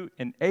fruit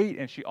and ate,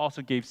 and she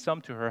also gave some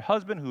to her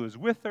husband who was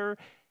with her,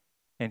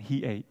 and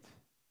he ate.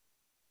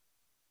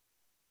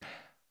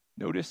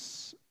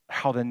 Notice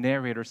how the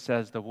narrator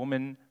says the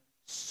woman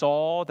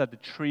saw that the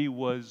tree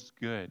was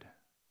good.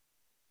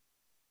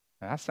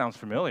 Now, that sounds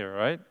familiar,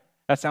 right?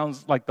 That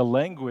sounds like the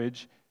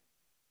language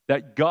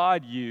that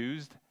God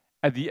used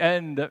at the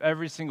end of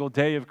every single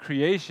day of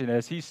creation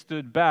as He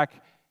stood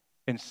back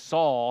and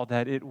saw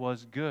that it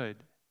was good.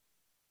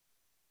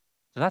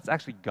 So that's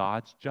actually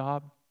God's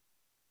job.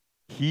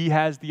 He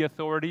has the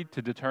authority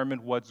to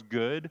determine what's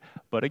good,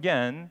 but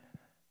again,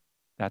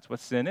 that's what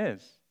sin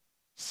is.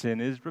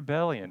 Sin is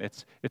rebellion.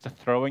 It's a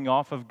throwing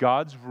off of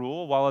God's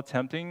rule while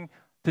attempting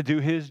to do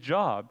His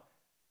job,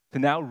 to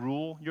now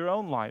rule your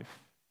own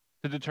life,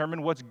 to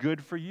determine what's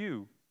good for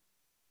you.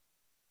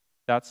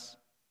 That's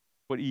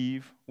what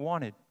Eve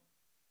wanted.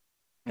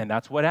 And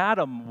that's what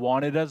Adam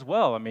wanted as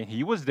well. I mean,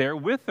 he was there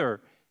with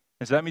her.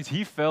 And so that means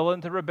he fell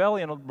into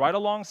rebellion right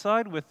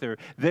alongside with her.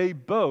 They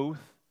both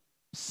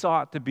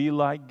sought to be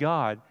like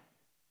God.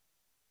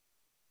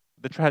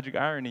 The tragic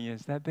irony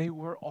is that they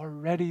were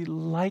already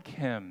like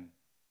Him.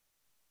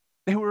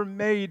 They were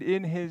made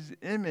in His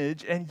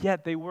image, and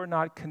yet they were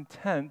not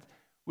content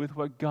with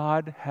what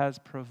God has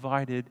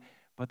provided,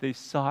 but they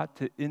sought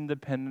to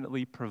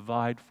independently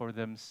provide for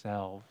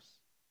themselves.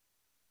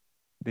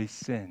 They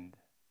sinned,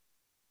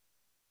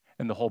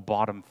 and the whole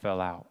bottom fell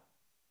out.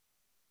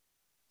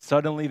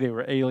 Suddenly, they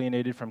were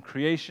alienated from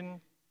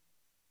creation,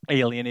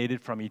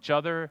 alienated from each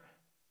other,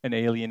 and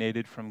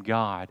alienated from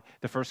God.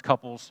 The first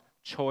couple's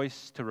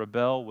choice to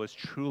rebel was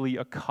truly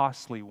a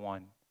costly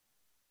one.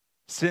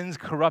 Sin's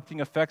corrupting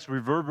effects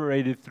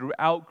reverberated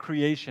throughout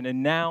creation,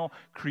 and now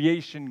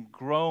creation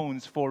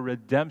groans for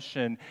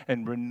redemption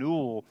and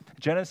renewal.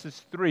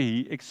 Genesis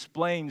 3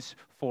 explains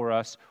for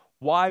us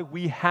why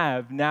we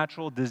have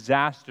natural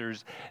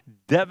disasters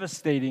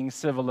devastating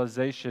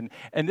civilization.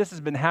 And this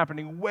has been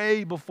happening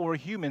way before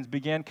humans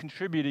began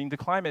contributing to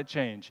climate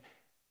change.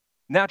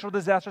 Natural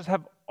disasters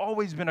have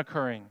always been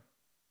occurring.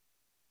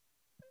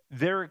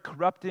 Their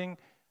corrupting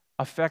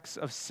effects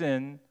of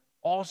sin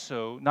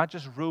also not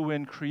just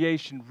ruined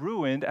creation,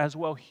 ruined as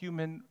well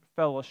human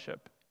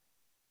fellowship.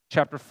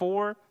 Chapter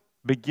 4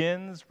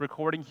 begins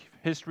recording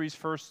history's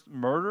first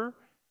murder.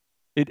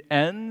 It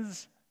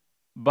ends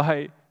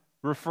by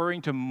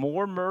referring to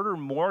more murder,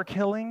 more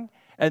killing.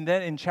 And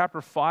then in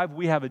chapter 5,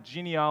 we have a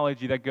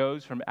genealogy that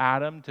goes from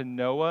Adam to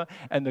Noah.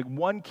 And the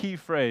one key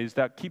phrase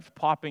that keeps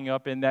popping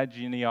up in that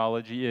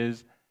genealogy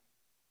is,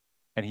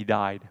 and he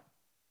died,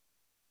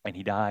 and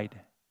he died,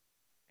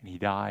 and he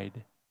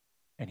died,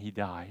 and he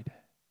died.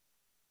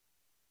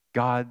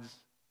 God's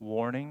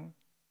warning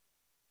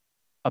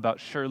about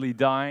surely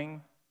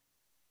dying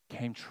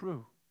came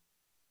true.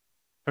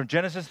 From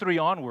Genesis 3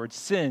 onwards,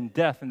 sin,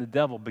 death, and the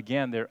devil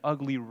began their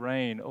ugly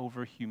reign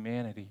over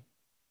humanity.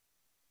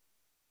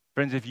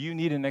 Friends, if you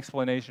need an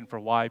explanation for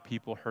why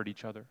people hurt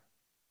each other,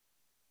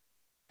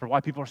 for why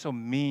people are so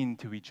mean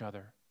to each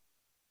other,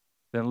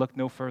 then look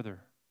no further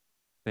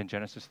than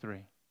Genesis 3.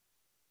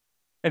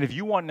 And if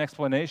you want an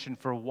explanation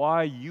for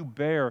why you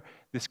bear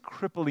this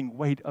crippling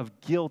weight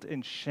of guilt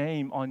and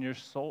shame on your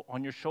soul,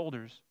 on your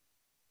shoulders,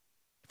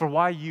 for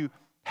why you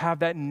have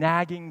that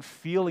nagging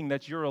feeling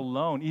that you're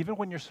alone, even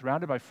when you're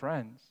surrounded by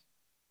friends,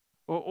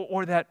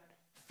 or that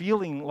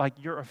feeling like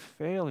you're a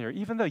failure,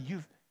 even though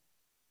you've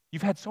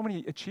had so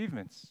many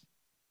achievements,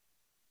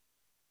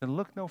 then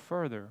look no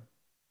further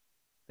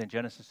than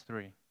Genesis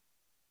 3.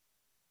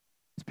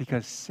 It's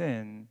because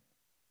sin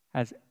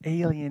has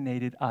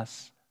alienated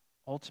us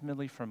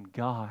ultimately from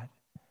God.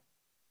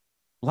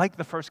 Like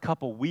the first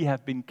couple, we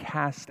have been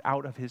cast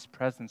out of his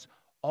presence.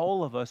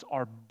 All of us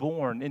are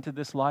born into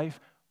this life,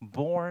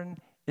 born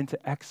into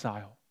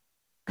exile,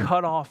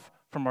 cut off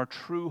from our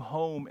true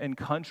home and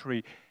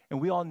country.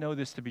 And we all know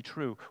this to be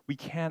true. We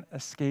can't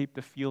escape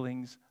the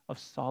feelings of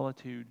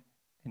solitude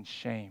and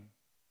shame.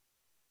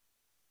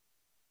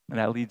 And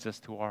that leads us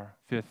to our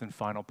fifth and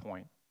final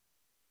point,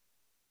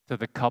 to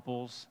the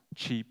couple's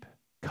cheap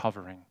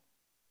covering.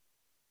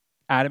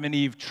 Adam and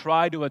Eve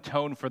tried to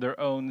atone for their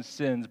own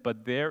sins,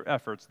 but their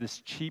efforts,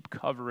 this cheap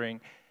covering,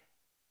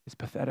 is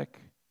pathetic.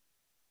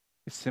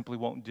 It simply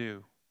won't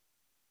do.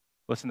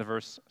 Listen to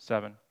verse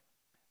 7.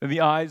 Then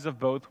the eyes of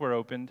both were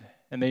opened,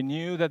 and they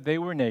knew that they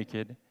were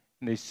naked,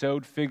 and they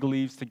sewed fig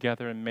leaves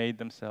together and made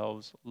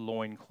themselves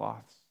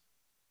loincloths.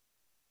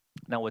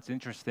 Now, what's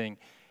interesting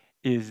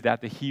is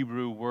that the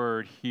Hebrew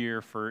word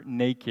here for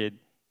naked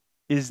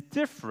is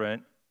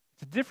different.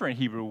 It's a different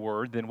Hebrew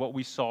word than what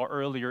we saw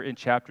earlier in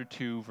chapter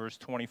 2, verse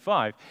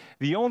 25.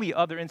 The only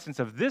other instance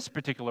of this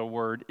particular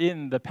word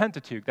in the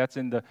Pentateuch, that's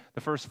in the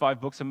first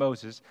 5 books of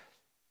Moses,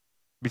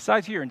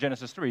 besides here in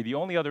Genesis 3, the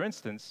only other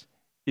instance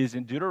is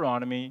in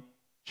Deuteronomy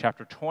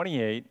chapter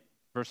 28,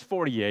 verse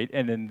 48.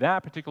 And in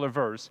that particular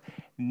verse,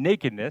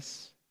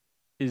 nakedness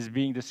is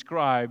being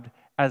described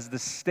as the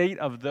state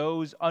of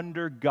those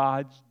under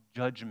God's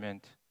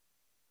judgment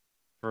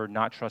for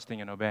not trusting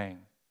and obeying.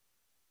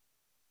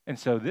 And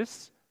so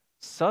this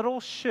subtle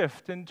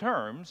shift in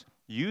terms,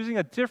 using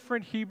a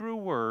different Hebrew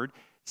word,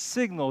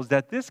 signals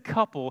that this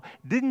couple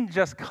didn't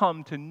just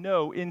come to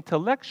know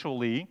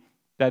intellectually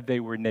that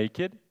they were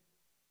naked.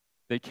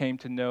 They came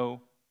to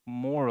know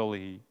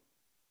morally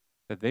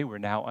that they were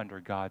now under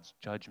God's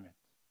judgment.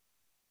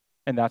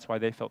 And that's why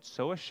they felt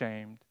so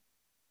ashamed,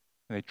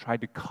 and they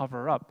tried to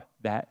cover up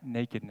that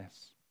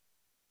nakedness.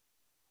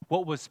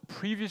 What was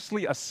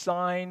previously a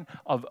sign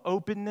of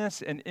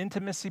openness and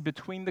intimacy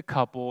between the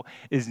couple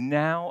is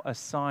now a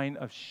sign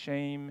of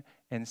shame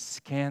and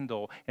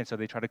scandal. And so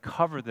they try to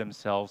cover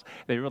themselves.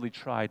 They really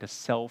try to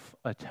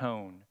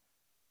self-atone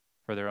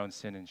for their own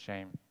sin and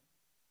shame.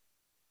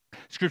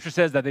 Scripture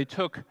says that they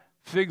took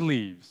fig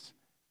leaves,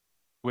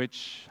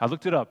 which I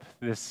looked it up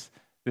this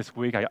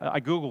week. I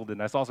Googled it,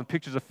 and I saw some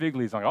pictures of fig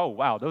leaves. I'm like, oh,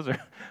 wow, those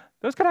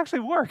could actually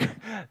work.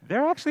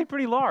 They're actually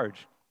pretty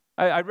large.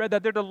 I read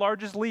that they're the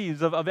largest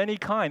leaves of any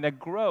kind that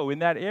grow in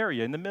that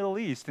area in the Middle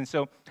East. And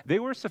so they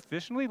were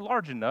sufficiently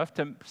large enough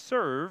to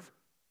serve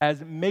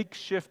as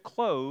makeshift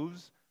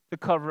clothes to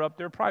cover up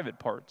their private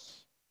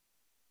parts.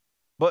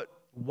 But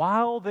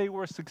while they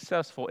were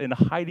successful in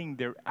hiding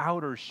their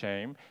outer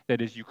shame, that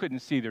is, you couldn't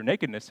see their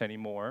nakedness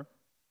anymore,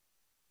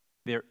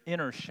 their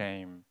inner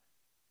shame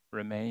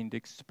remained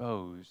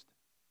exposed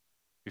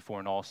before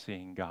an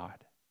all-seeing God.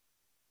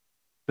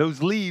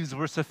 Those leaves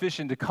were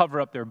sufficient to cover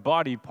up their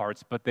body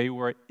parts, but they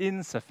were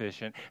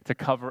insufficient to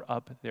cover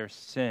up their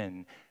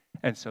sin.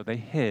 And so they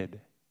hid.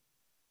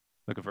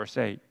 Look at verse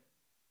 8.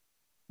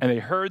 And they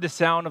heard the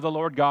sound of the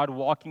Lord God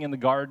walking in the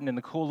garden in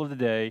the cool of the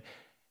day,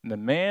 and the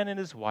man and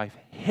his wife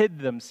hid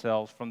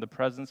themselves from the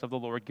presence of the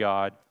Lord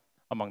God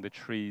among the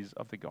trees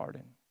of the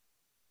garden.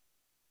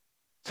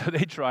 So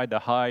they tried to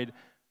hide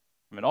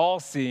from an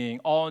all-seeing,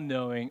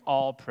 all-knowing,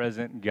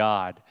 all-present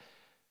God.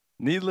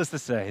 Needless to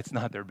say, it's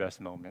not their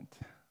best moment.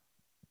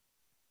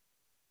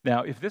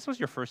 Now, if this was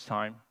your first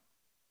time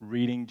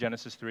reading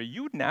Genesis 3,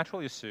 you would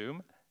naturally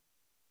assume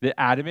that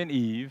Adam and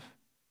Eve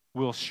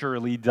will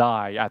surely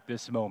die at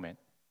this moment.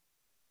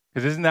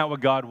 Because isn't that what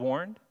God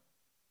warned?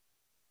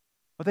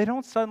 But they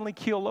don't suddenly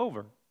keel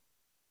over.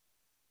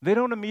 They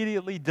don't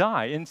immediately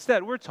die.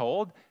 Instead, we're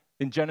told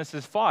in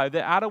Genesis 5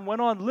 that Adam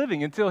went on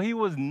living until he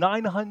was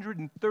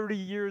 930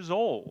 years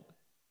old.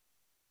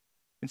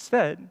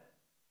 Instead,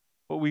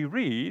 what we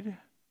read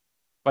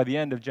by the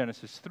end of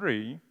Genesis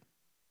 3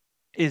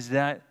 is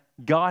that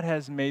God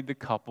has made the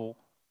couple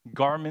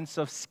garments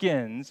of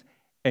skins,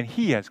 and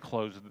he has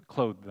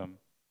clothed them.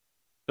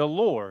 The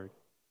Lord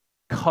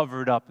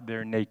covered up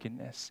their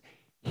nakedness.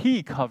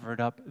 He covered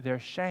up their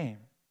shame.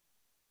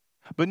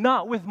 But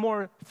not with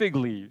more fig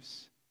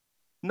leaves,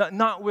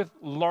 not with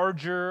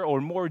larger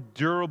or more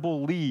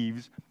durable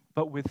leaves,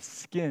 but with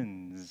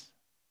skins,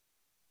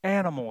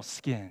 animal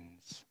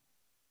skins.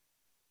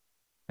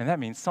 And that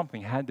means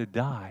something had to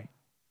die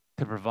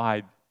to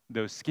provide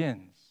those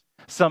skins.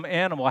 Some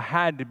animal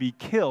had to be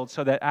killed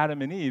so that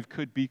Adam and Eve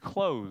could be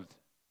clothed.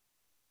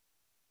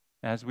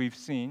 As we've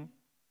seen,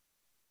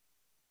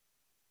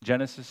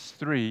 Genesis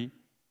 3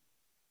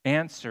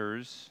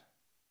 answers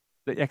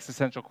the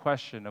existential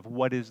question of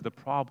what is the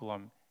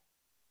problem.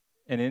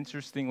 And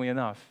interestingly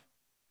enough,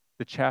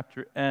 the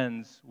chapter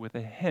ends with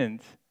a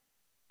hint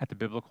at the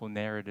biblical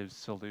narrative's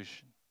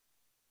solution.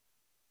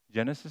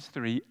 Genesis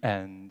 3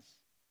 ends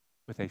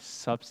with a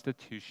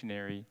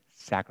substitutionary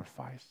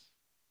sacrifice.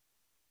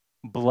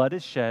 Blood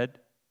is shed,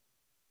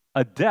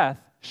 a death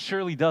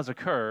surely does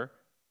occur,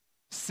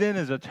 sin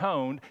is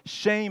atoned,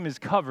 shame is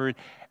covered,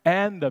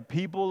 and the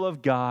people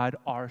of God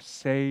are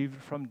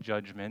saved from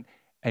judgment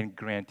and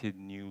granted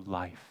new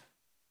life.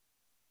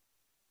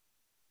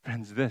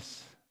 Friends,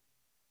 this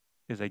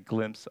is a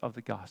glimpse of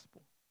the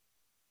gospel.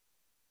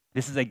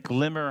 This is a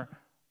glimmer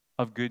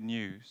of good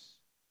news.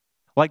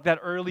 Like that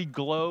early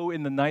glow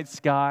in the night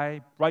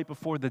sky right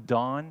before the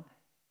dawn.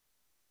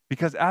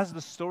 Because as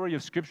the story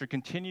of Scripture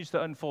continues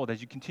to unfold, as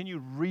you continue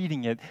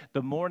reading it,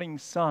 the morning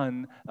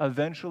sun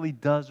eventually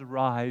does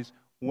rise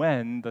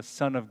when the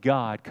Son of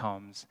God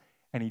comes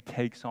and he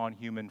takes on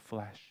human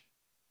flesh.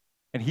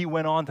 And he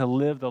went on to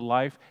live the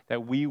life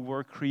that we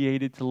were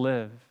created to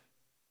live.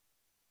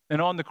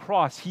 And on the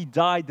cross, he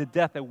died the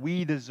death that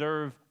we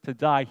deserve to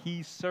die.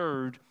 He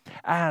served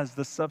as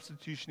the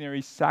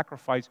substitutionary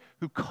sacrifice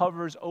who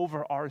covers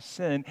over our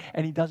sin,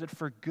 and he does it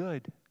for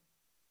good.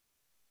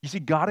 You see,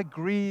 God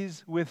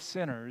agrees with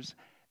sinners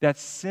that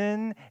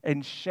sin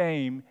and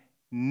shame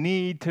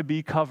need to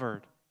be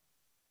covered.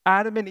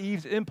 Adam and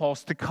Eve's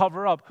impulse to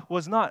cover up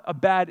was not a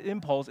bad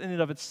impulse in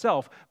and of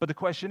itself, but the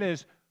question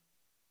is,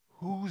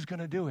 who's going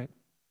to do it?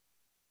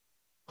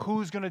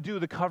 Who's going to do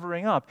the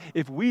covering up?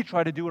 If we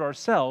try to do it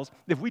ourselves,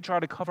 if we try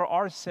to cover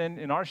our sin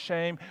and our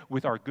shame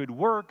with our good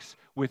works,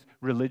 with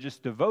religious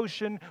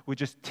devotion, with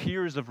just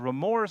tears of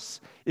remorse,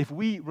 if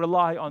we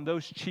rely on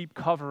those cheap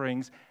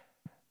coverings,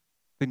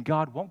 then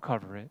God won't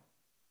cover it.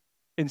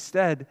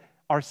 Instead,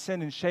 our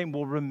sin and shame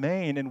will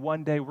remain, and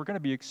one day we're going to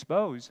be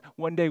exposed.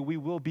 One day we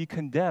will be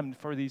condemned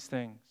for these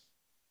things.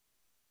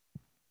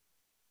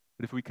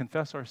 But if we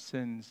confess our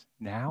sins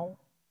now,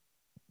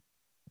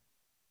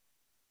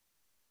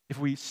 if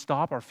we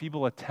stop our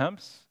feeble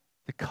attempts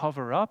to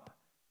cover up,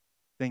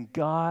 then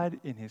God,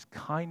 in his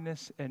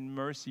kindness and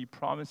mercy,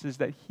 promises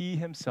that he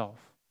himself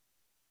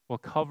will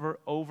cover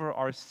over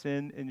our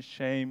sin and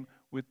shame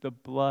with the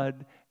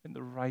blood and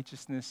the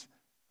righteousness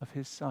of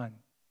his Son,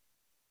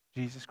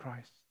 Jesus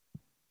Christ,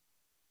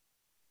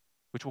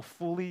 which will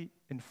fully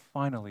and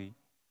finally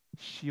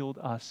shield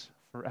us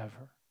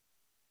forever.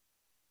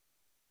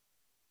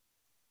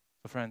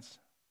 So friends,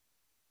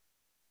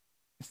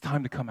 it's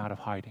time to come out of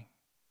hiding.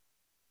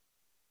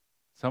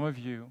 Some of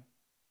you,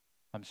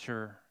 I'm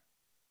sure,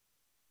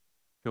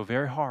 feel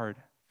very hard,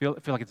 feel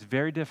like it's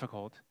very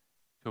difficult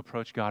to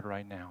approach God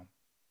right now.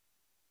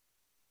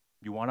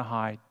 You want to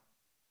hide.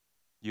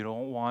 You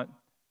don't want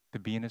to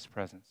be in his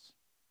presence.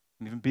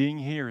 And even being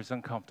here is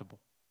uncomfortable.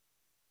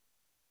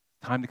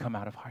 It's time to come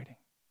out of hiding.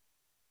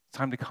 It's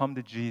time to come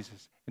to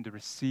Jesus and to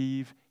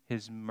receive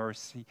his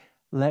mercy.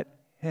 Let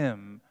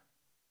him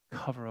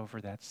cover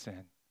over that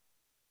sin.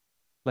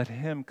 Let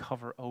him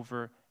cover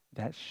over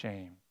that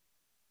shame.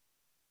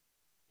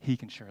 He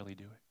can surely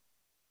do it.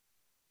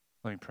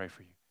 Let me pray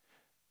for you.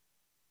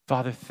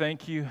 Father,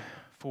 thank you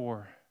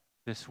for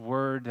this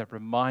word that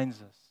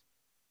reminds us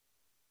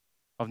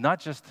of not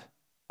just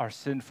our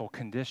sinful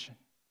condition,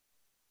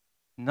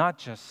 not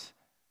just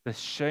the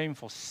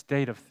shameful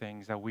state of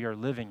things that we are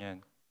living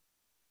in,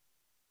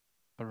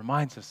 but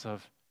reminds us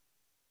of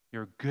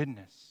your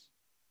goodness,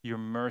 your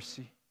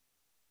mercy,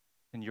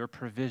 and your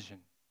provision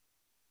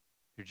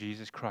through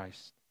Jesus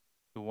Christ,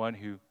 the one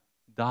who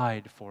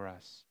died for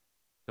us,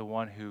 the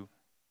one who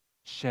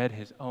shed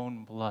his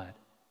own blood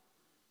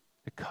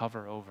to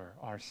cover over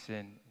our sin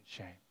and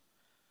shame.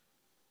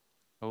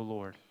 Oh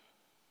Lord,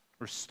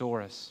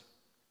 restore us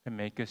and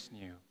make us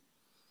new.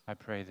 I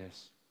pray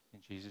this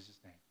in Jesus'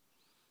 name.